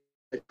quickly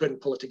that he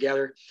couldn't pull it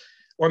together,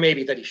 or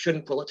maybe that he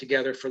shouldn't pull it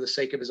together for the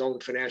sake of his own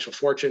financial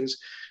fortunes.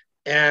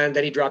 And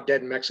then he dropped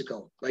dead in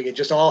Mexico. Like, it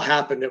just all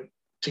happened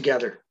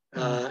together.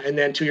 And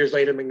then 2 years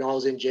later,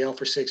 McNall's in jail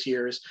for 6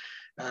 years.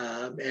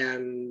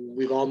 And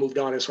we've all moved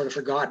on and sort of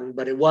forgotten,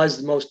 but it was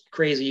the most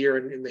crazy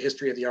year in the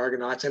history of the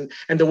Argonauts. And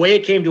the way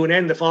it came to an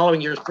end the following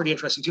year is pretty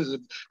interesting too.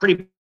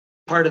 Pretty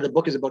part of the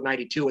book is about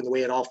 '92 and the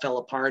way it all fell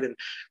apart. And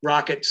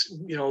Rockets,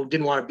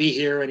 didn't want to be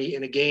here. And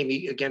in a game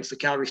against the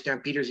Calgary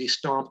Stampeders, he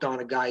stomped on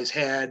a guy's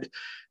head.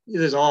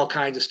 There's all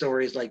kinds of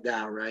stories like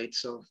that, right?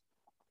 So.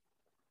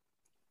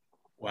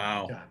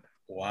 Wow.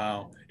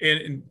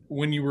 And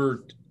when you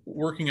were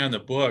working on the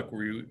book,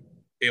 were you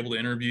able to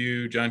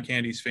interview John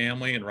Candy's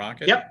family and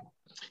Rocket? Yep.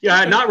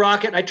 Yeah, not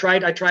Rocket. I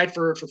tried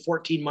for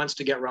 14 months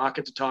to get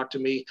Rocket to talk to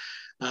me.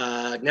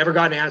 Never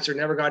got an answer.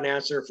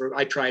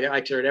 I tried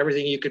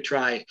everything you could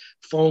try.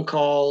 Phone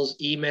calls,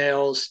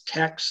 emails,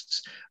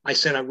 texts. I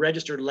sent a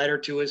registered letter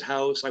to his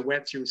house. I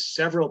went through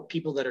several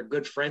people that are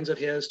good friends of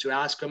his to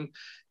ask him.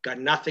 Got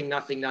nothing.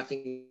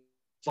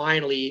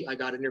 Finally, I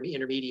got an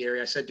intermediary.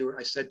 I said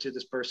to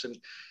this person,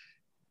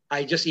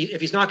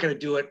 if he's not going to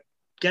do it,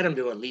 get him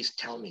to at least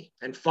tell me.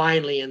 And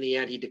finally, in the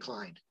end, he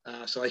declined.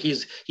 So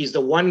he's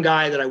the one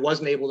guy that I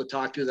wasn't able to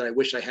talk to that I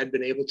wish I had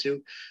been able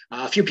to.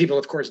 A few people,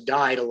 of course,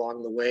 died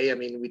along the way. I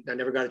mean, I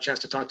never got a chance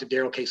to talk to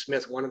Darrell K.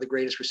 Smith, one of the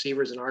greatest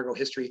receivers in Argo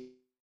history.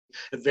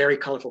 a very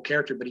colorful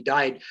character, but he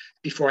died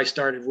before I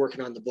started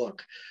working on the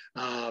book.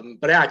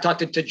 But yeah, I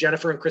talked to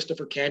Jennifer and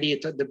Christopher Candy.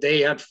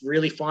 They have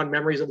really fond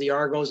memories of the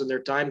Argos and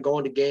their time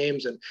going to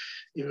games. And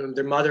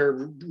their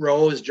mother,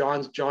 Rose,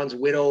 John's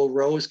widow,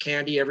 Rose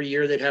Candy, every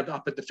year they'd have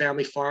up at the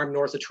family farm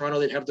north of Toronto,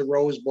 they'd have the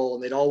Rose Bowl,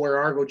 and they'd all wear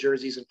Argo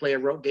jerseys and play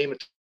a game of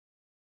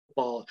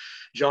football.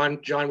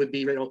 John would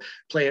be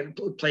playing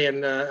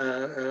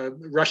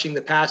rushing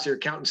the passer,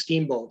 counting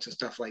steamboats and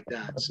stuff like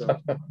that. So.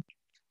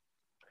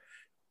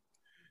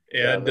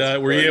 And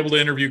were you able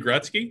to interview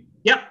Gretzky?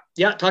 Yeah.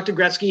 Talked to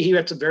Gretzky. He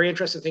had some very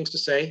interesting things to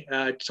say.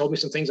 Told me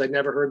some things I'd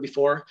never heard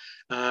before.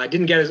 I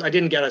didn't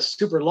get a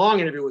super long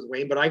interview with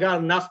Wayne, but I got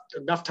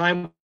enough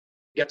time to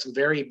get some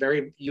very,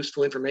 very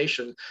useful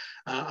information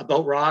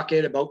about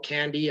Rocket, about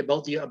Candy,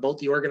 about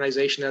the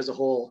organization as a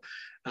whole.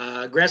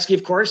 Gretzky,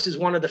 of course, is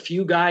one of the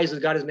few guys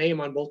that got his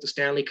name on both the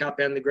Stanley Cup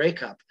and the Grey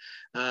Cup.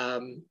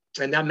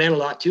 And that meant a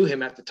lot to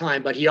him at the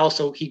time, but he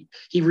also, he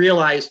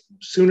realized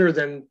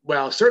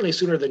certainly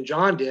sooner than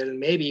John did, and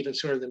maybe even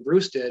sooner than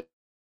Bruce did,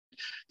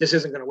 this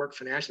isn't going to work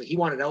financially. He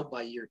wanted out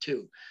by year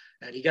 2,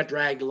 and he got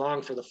dragged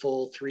along for the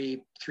full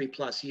three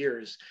plus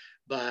years,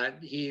 but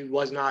he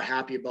was not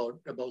happy about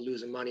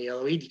losing money.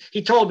 Although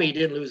he told me he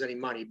didn't lose any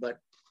money, but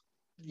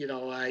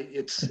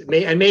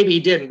maybe he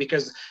didn't,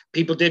 because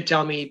people did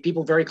tell me,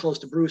 people very close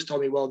to Bruce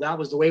told me, well, that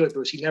was the way with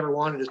Bruce. He never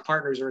wanted his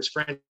partners or his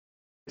friends.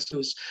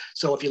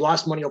 So if you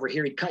lost money over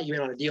here, he'd cut you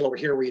in on a deal over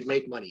here where you'd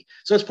make money.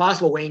 So it's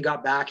possible Wayne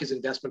got back his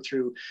investment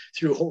through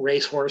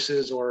race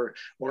horses or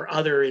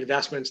other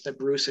investments that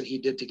Bruce and he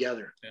did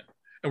together. Yeah.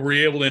 And were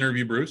you able to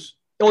interview Bruce?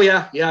 Oh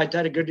yeah. I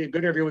had a good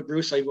interview with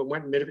Bruce. I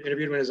went and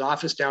interviewed him in his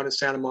office down in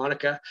Santa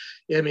Monica.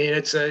 I mean,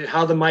 it's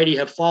how the mighty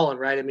have fallen,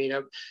 right? I mean,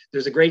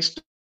 there's a great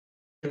story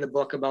in the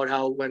book about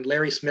how when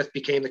Larry Smith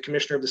became the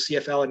commissioner of the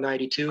CFL in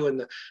 '92, and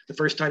the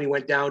first time he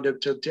went down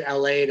to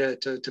LA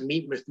to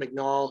meet with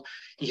McNall,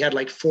 he had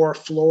like 4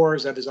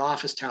 floors of his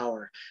office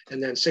tower.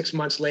 And then 6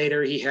 months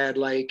later, he had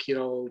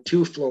 2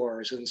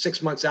 floors. And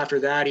 6 months after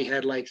that, he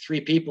had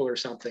 3 people or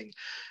something.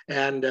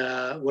 And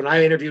when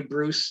I interviewed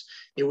Bruce,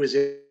 it was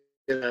in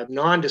a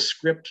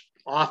nondescript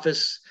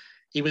office.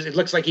 It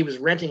looks like he was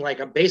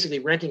basically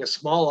renting a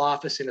small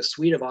office in a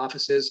suite of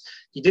offices.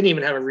 He didn't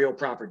even have a real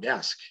proper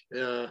desk.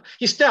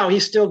 He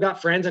still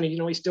got friends, and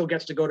he still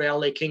gets to go to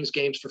LA Kings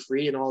games for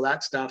free and all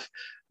that stuff.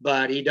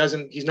 But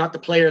he's not the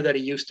player that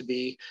he used to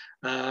be.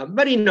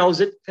 But he knows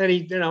it, and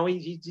he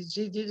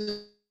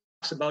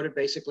talks about it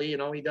basically. He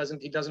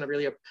doesn't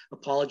really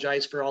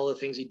apologize for all the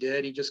things he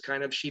did. He just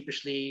kind of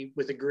sheepishly,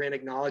 with a grin,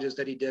 acknowledges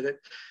that he did it.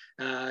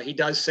 He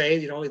does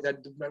say,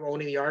 that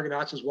owning the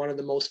Argonauts was one of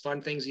the most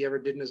fun things he ever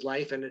did in his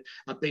life. And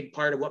a big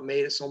part of what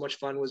made it so much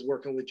fun was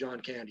working with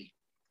John Candy.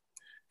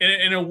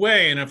 In a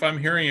way, and if I'm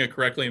hearing it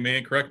correctly,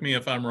 man, correct me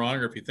if I'm wrong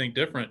or if you think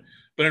different,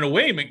 but in a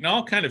way,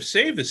 McNall kind of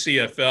saved the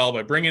CFL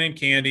by bringing in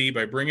Candy,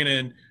 by bringing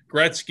in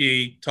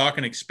Gretzky,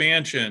 talking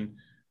expansion.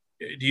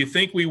 Do you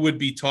think we would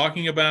be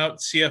talking about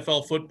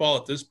CFL football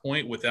at this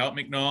point without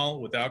McNall,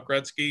 without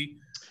Gretzky,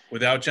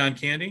 without John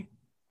Candy?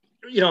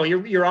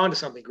 You're onto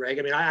something, Greg.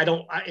 I mean,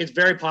 it's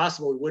very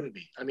possible we wouldn't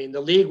be. I mean,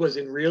 the league was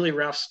in really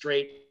rough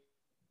strait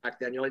back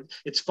then.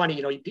 It's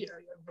funny,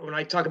 when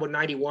I talk about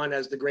 91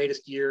 as the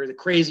greatest year, the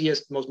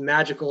craziest, most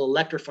magical,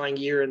 electrifying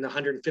year in the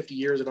 150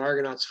 years of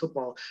Argonauts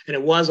football, and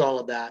it was all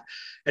of that.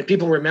 And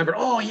people remember,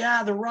 oh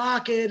yeah, the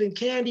Rocket and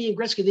Candy and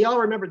Gretzky, they all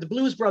remember the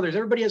Blues Brothers.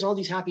 Everybody has all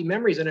these happy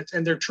memories,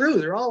 and they're true.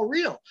 They're all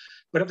real.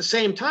 But at the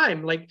same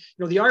time,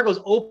 the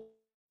Argos opened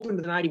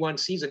the 91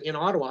 season in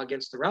Ottawa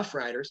against the Rough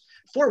Riders.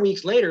 4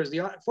 weeks later, the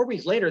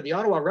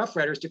Ottawa Rough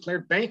Riders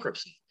declared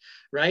bankruptcy,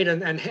 right?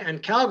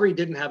 And Calgary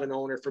didn't have an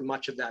owner for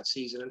much of that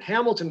season, and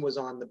Hamilton was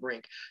on the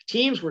brink.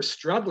 Teams were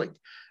struggling.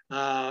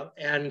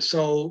 And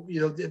so,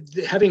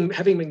 having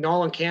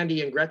McNall and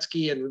Candy and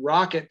Gretzky and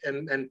Rocket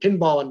and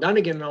Pinball and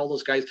Dunnigan and all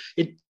those guys,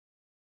 it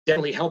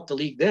definitely helped the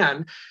league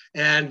then.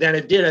 And then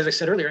it did, as I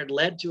said earlier, it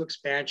led to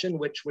expansion,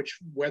 which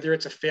whether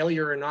it's a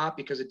failure or not,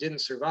 because it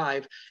didn't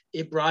survive,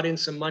 it brought in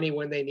some money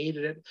when they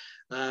needed it.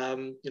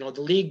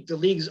 Arguably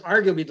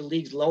the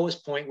league's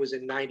lowest point was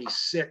in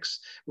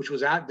 '96, which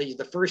was at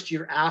the first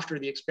year after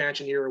the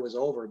expansion era was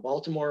over.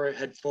 Baltimore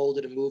had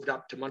folded and moved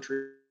up to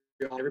Montreal.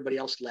 Everybody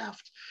else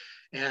left.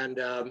 And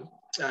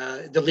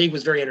the league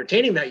was very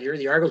entertaining that year.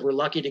 The Argos were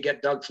lucky to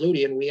get Doug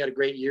Flutie, and we had a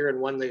great year and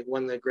won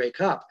the Grey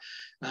Cup.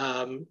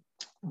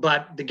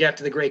 But to get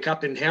to the Grey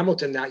Cup in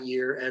Hamilton that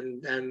year,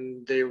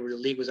 and the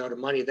league was out of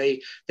money.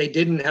 They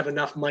didn't have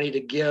enough money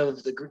to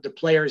give the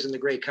players in the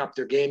Grey Cup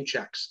their game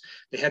checks.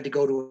 They had to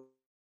go to a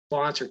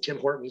sponsor, Tim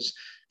Hortons,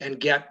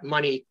 and get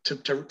money so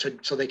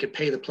they could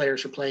pay the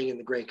players for playing in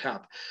the Grey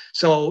Cup.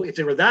 So if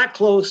they were that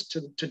close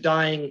to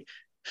dying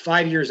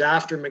 5 years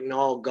after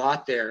McNall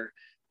got there,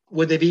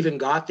 would they've even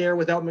got there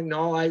without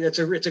McNall?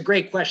 It's a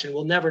great question.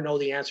 We'll never know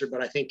the answer,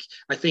 but I think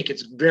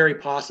it's very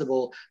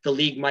possible the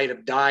league might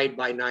have died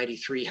by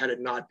 '93 had it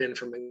not been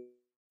for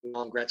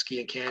McNall, Gretzky,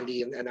 and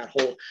Candy and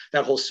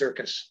that whole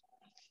circus.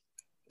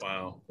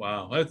 Wow.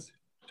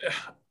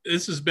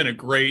 This has been a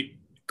great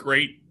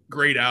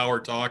hour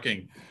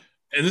talking.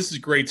 and this is a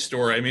great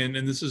story. I mean,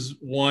 and this is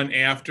one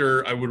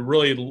after I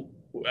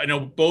know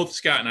both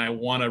Scott and I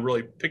want to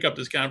really pick up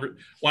this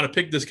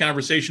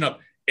conversation up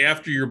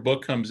after your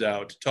book comes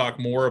out to talk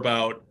more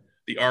about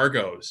the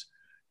Argos.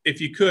 If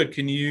you could,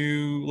 can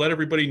you let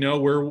everybody know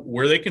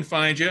where they can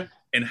find you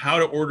and how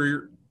to order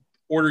your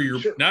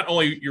Sure. not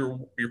only your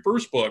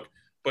first book,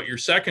 but your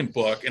second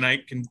book? And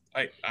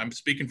I'm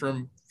speaking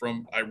from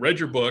I read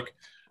your book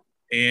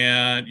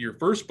and your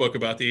first book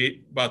about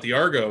the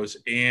Argos,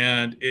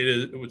 and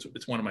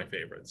it's one of my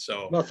favorites.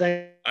 So Well,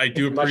 I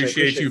do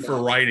appreciate you for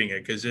writing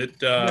it, because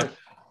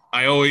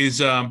I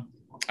always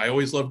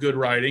love good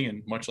writing,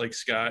 and much like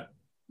Scott,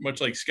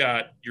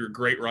 you're a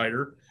great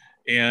writer,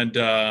 and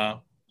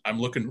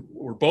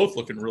we're both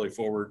looking really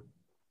forward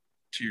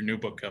to your new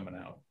book coming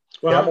out.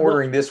 Well, I'm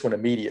ordering this one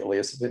immediately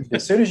as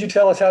soon as you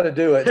tell us how to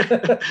do it.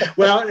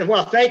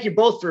 well, thank you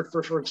both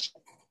for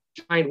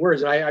kind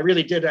words. I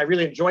really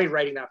enjoyed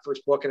writing that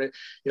first book, and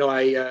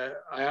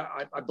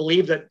I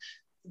believe that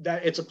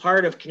it's a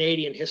part of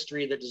Canadian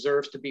history that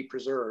deserves to be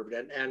preserved.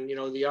 And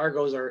the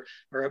Argos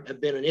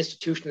have been an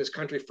institution in this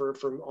country for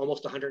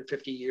almost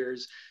 150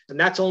 years, and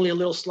that's only a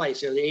little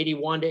slice. The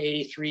 81 to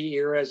 83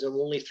 era is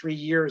only 3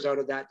 years out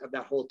of that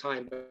whole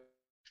time. But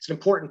it's an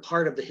important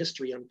part of the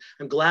history.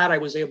 I'm glad I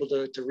was able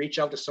to reach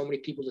out to so many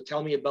people to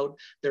tell me about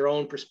their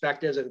own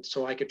perspectives, and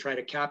so I could try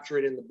to capture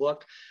it in the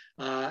book.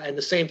 And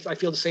I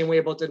feel the same way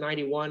about the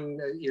 91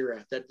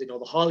 era, that, the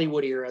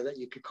Hollywood era, that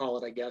you could call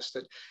it, I guess,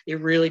 that it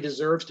really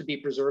deserves to be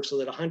preserved so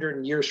that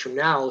 100 years from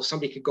now,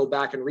 somebody could go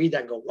back and read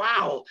that and go,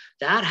 wow,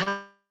 that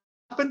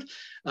happened.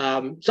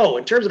 So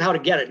in terms of how to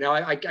get it, now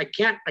I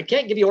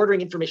can't give you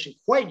ordering information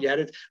quite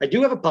yet. I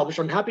do have a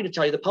publisher. I'm happy to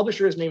tell you the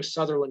publisher is named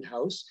Sutherland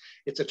House.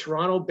 It's a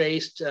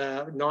Toronto-based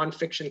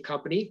nonfiction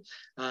company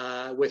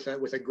with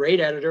a great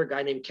editor, a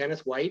guy named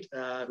Kenneth White,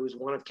 who's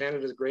one of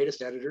Canada's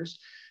greatest editors.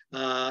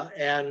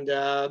 And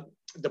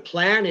the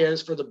plan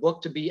is for the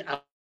book to be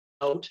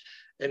out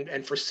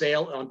and for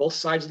sale on both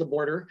sides of the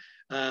border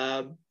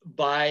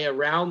by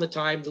around the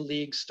time the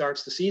league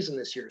starts the season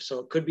this year. So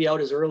it could be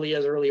out as early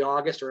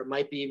August, or it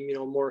might be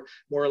more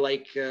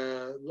like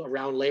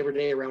around Labor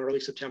Day, around early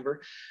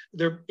September.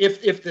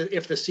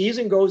 If the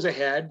season goes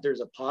ahead, there's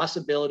a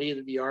possibility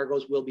that the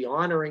Argos will be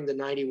honoring the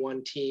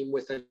 91 team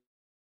with an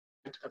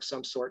of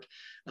some sort,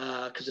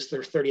 because it's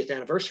their 30th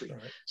anniversary.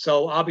 Right.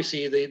 So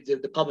obviously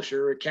the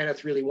publisher,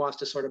 Kenneth, really wants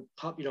to sort of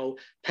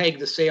peg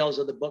the sales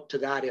of the book to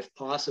that if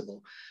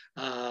possible.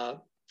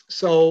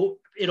 So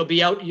it'll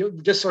be out. You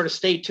just sort of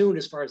stay tuned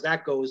as far as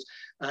that goes.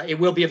 It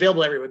will be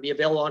available everywhere. It'll be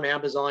available on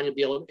Amazon. You'll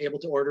be able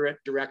to order it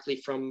directly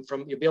from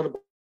you'll be able to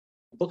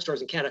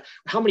bookstores in Canada.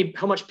 How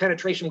much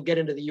penetration will get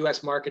into the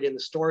US market in the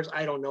stores?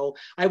 I don't know.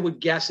 I would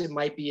guess it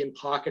might be in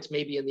pockets,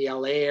 maybe in the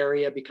LA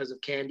area because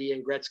of Candy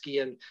and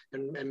Gretzky and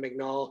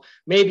McNall,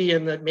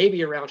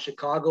 maybe around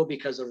Chicago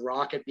because of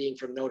Rocket being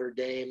from Notre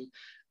Dame.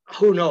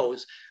 Who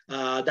knows?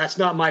 That's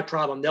not my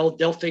problem.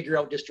 They'll figure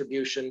out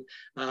distribution.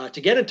 To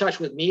get in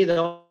touch with me,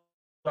 though,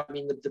 I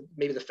mean,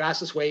 maybe the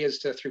fastest way is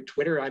through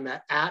Twitter. I'm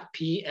at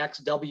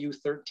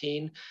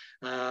PXW13.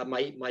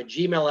 My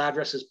Gmail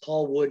address is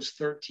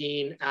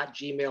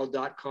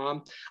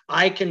paulwoods13@gmail.com.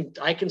 I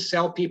can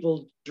sell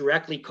people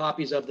directly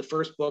copies of the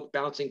first book,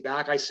 Bouncing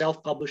Back. I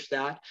self-published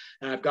that,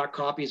 and I've got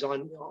copies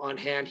on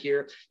hand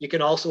here. You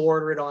can also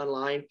order it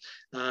online.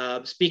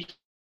 Speak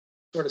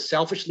sort of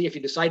selfishly, if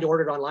you decide to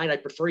order it online, I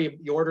prefer you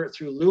order it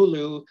through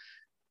Lulu.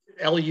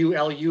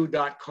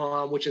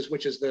 LULU.com, which is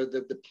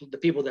the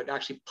people that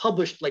actually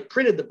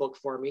printed the book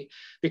for me,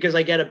 because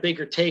I get a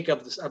bigger take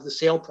of the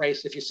sale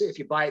price if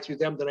you buy it through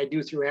them than I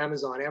do through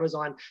Amazon.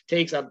 Amazon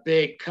takes a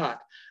big cut,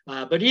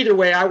 but either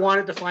way, I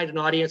wanted to find an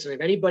audience, and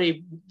if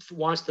anybody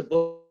wants the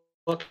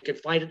book can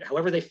find it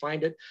however they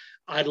find it.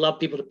 I'd love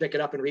people to pick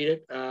it up and read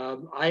it.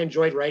 I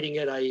enjoyed writing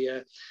it.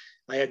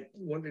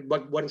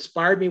 What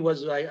inspired me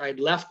was I'd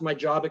left my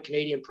job at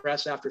Canadian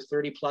Press after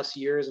 30 plus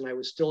years, and I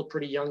was still a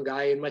pretty young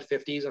guy in my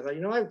 50s. I thought,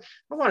 I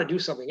want to do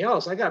something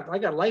else. I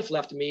got life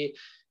left in me.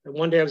 And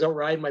one day I was out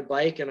riding my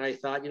bike, and I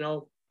thought,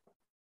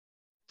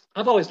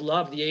 I've always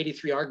loved the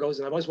 83 Argos,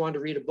 and I've always wanted to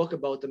read a book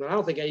about them. And I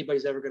don't think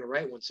anybody's ever going to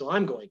write one, so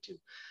I'm going to.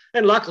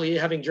 And luckily,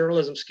 having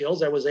journalism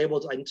skills, I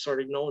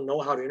sort of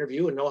know how to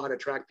interview and know how to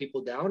track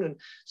people down. And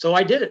so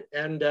I did it.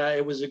 And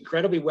it was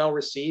incredibly well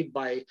received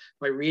by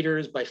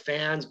readers, by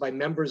fans, by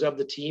members of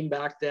the team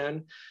back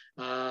then.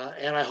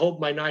 And I hope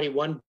my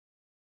 91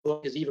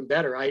 book is even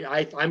better.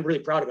 I'm really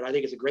proud of it. I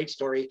think it's a great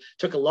story.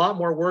 Took a lot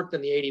more work than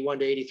the 81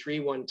 to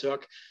 83 one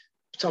took.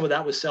 Some of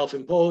that was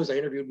self-imposed. I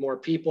interviewed more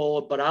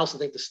people, but I also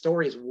think the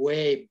story is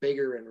way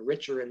bigger and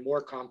richer and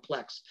more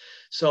complex.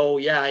 So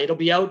yeah, it'll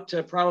be out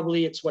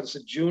probably, it's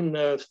June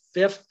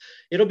 5th.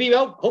 It'll be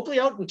out, hopefully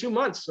out in 2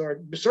 months,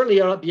 or certainly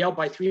it'll be out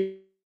by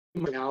 3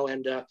 months now.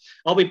 And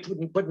I'll be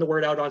putting the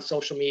word out on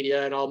social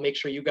media, and I'll make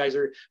sure you guys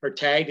are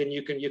tagged and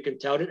you can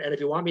tout it. And if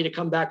you want me to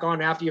come back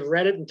on after you've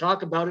read it and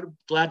talk about it,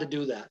 glad to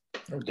do that.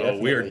 Oh,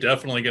 we are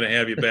definitely going to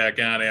have you back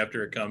on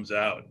after it comes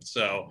out.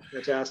 So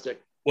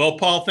fantastic. Well,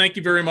 Paul, thank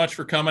you very much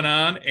for coming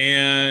on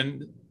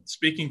and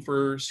speaking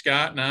for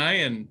Scott and I.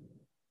 And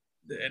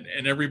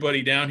and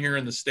everybody down here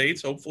in the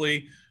States.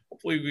 Hopefully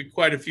we get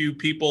quite a few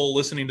people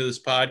listening to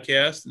this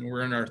podcast, and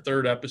we're in our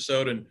 3rd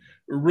episode, and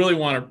we really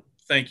want to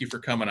thank you for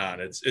coming on.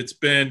 This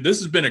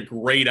has been a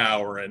great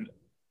hour, and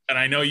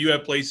I know you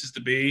have places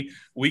to be.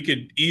 We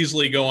could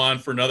easily go on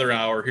for another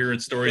hour hearing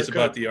stories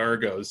about the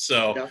Argos.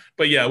 So, yeah.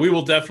 But yeah, we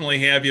will definitely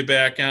have you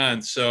back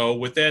on. So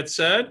with that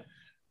said,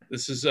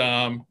 this is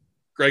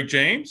Greg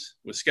James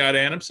with Scott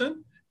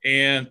Adamson,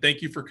 and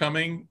thank you for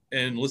coming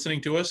and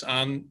listening to us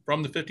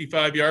from the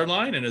 55-yard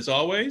line. And as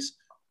always,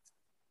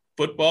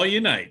 football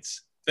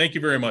unites. Thank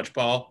you very much,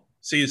 Paul.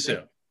 See you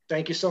soon.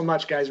 Thank you so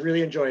much, guys.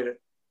 Really enjoyed it.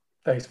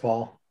 Thanks,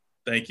 Paul.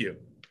 Thank you.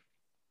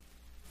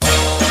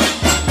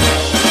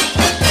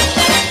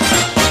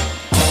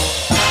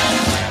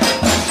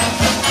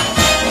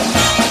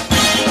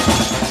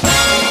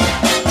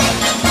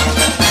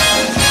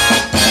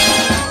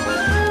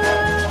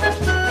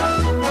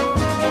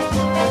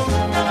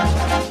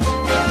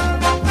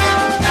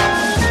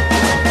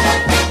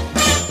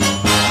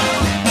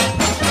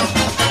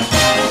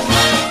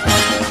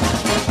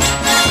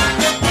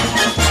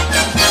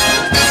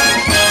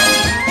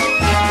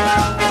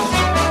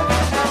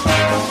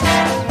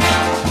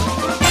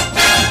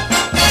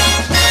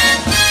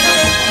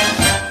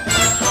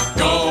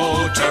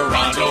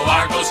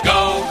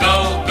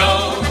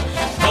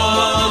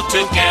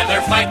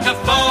 Fight the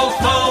foe,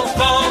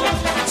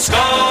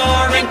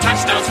 scoring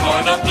touchdowns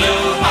for the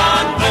blue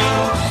on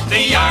blue.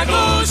 The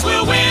Argos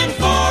will win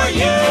for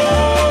you.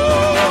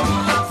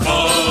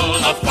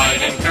 Full of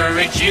fight and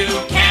courage, you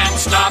can't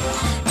stop.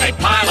 They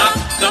pile up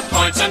the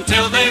points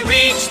until they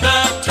reach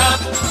the top.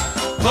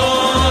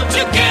 Pull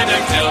together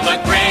till the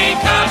gray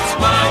cup's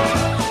won.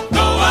 Go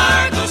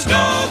Argos,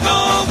 go,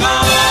 go, go.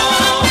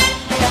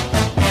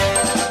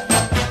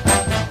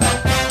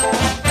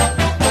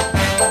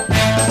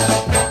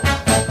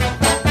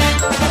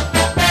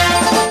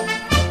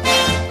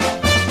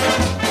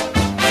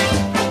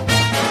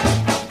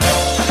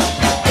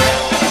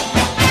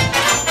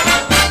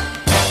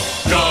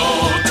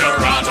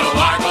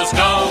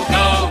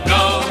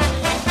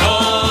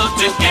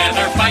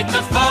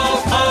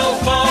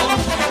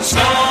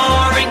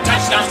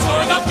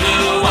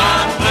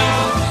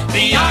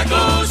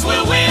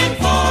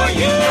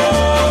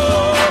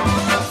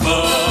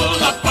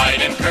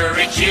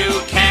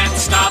 You can't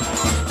stop.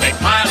 They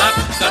pile up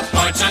the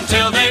points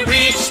until they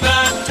reach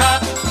the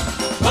top.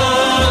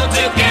 Pull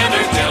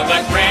together till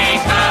the gray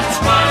cup's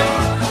won.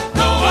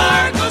 Go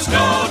Argos,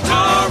 go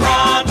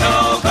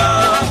Toronto,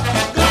 go.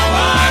 Go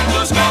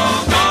Argos, go,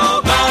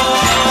 go, go.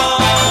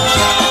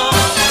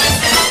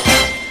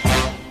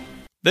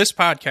 This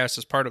podcast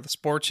is part of the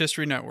Sports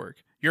History Network,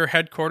 your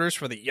headquarters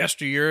for the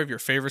yesteryear of your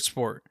favorite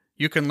sport.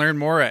 You can learn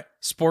more at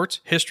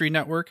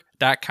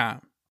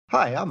sportshistorynetwork.com.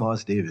 Hi, I'm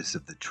Oz Davis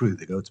of the True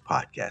the Goats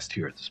podcast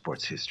here at the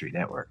Sports History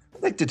Network.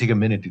 I'd like to take a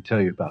minute to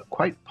tell you about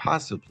quite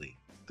possibly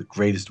the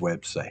greatest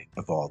website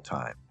of all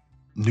time,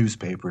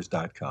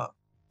 newspapers.com.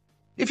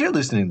 If you're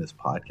listening to this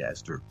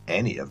podcast or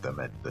any of them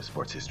at the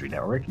Sports History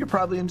Network, you're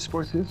probably into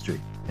sports history.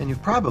 And you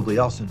probably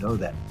also know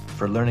that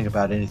for learning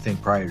about anything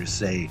prior to,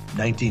 say,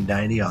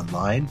 1990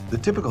 online, the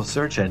typical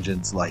search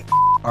engines like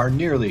are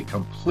nearly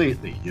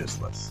completely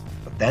useless.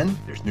 But then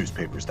there's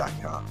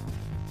newspapers.com.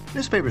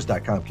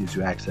 Newspapers.com gives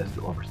you access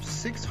to over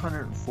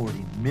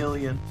 640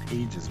 million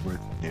pages worth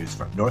of news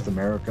from North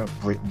America,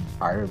 Britain,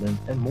 Ireland,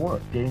 and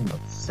more, dating from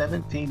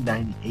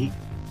 1798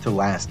 to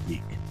last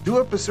week. Do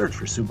up a search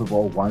for Super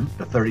Bowl I,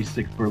 the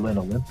 36th Berlin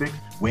Olympics,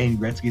 Wayne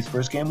Gretzky's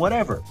first game,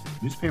 whatever.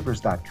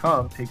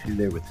 Newspapers.com takes you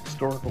there with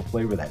historical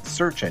flavor that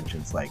search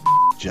engines like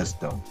just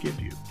don't give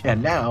you.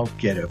 And now,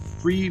 get a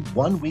free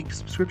 1-week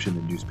subscription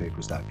to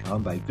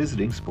newspapers.com by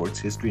visiting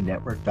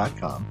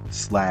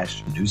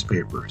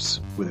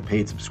sportshistorynetwork.com/newspapers. With a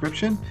paid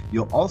subscription,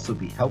 you'll also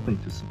be helping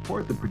to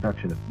support the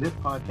production of this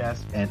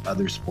podcast and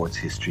other Sports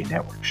History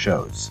Network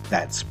shows.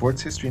 That's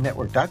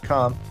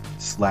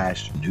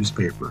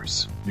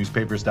sportshistorynetwork.com/newspapers.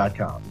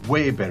 Newspapers.com.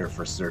 Way better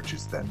for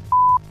searches than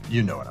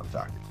you know what I'm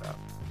talking about.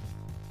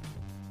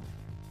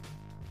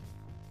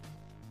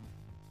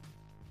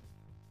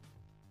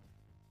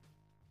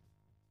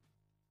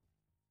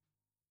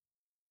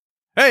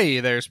 Hey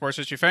there, sports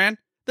history fan.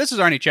 This is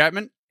Arnie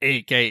Chapman,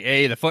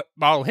 a.k.a. the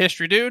Football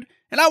History Dude,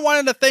 and I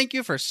wanted to thank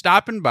you for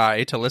stopping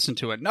by to listen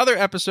to another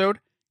episode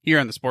here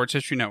on the Sports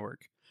History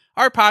Network.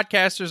 Our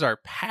podcasters are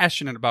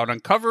passionate about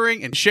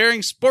uncovering and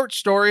sharing sports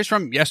stories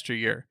from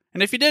yesteryear.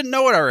 And if you didn't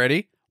know it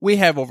already, we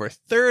have over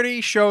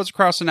 30 shows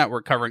across the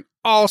network covering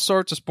all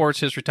sorts of sports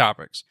history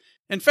topics.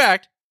 In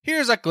fact,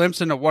 here's a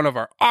glimpse into one of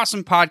our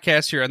awesome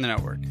podcasts here on the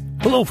network.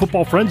 Hello,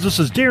 football friends. This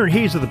is Darren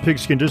Hayes of the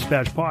Pigskin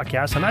Dispatch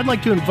podcast, and I'd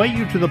like to invite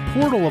you to the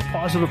portal of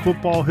positive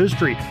football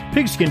history,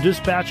 Pigskin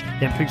Dispatch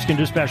and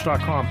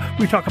pigskindispatch.com.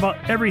 We talk about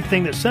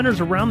everything that centers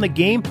around the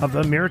game of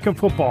American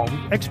football,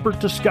 expert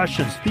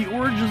discussions, the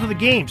origins of the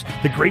games,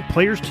 the great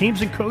players,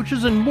 teams, and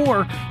coaches, and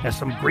more, and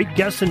some great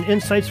guests and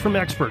insights from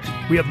experts.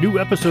 We have new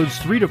episodes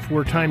 3 to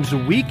 4 times a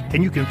week,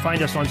 and you can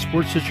find us on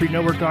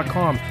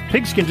sportshistorynetwork.com,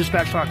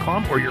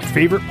 pigskindispatch.com, or your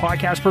favorite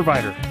podcast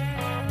provider.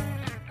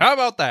 How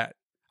about that?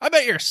 I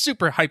bet you're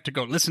super hyped to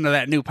go listen to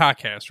that new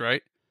podcast,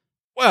 right?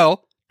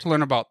 Well, to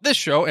learn about this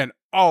show and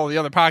all the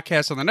other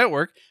podcasts on the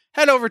network,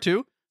 head over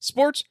to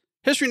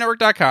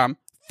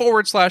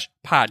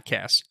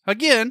sportshistorynetwork.com/podcast.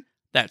 Again,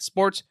 that's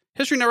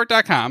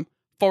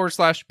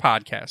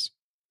sportshistorynetwork.com/podcast.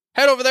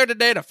 Head over there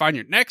today to find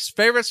your next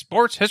favorite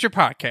sports history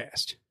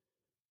podcast.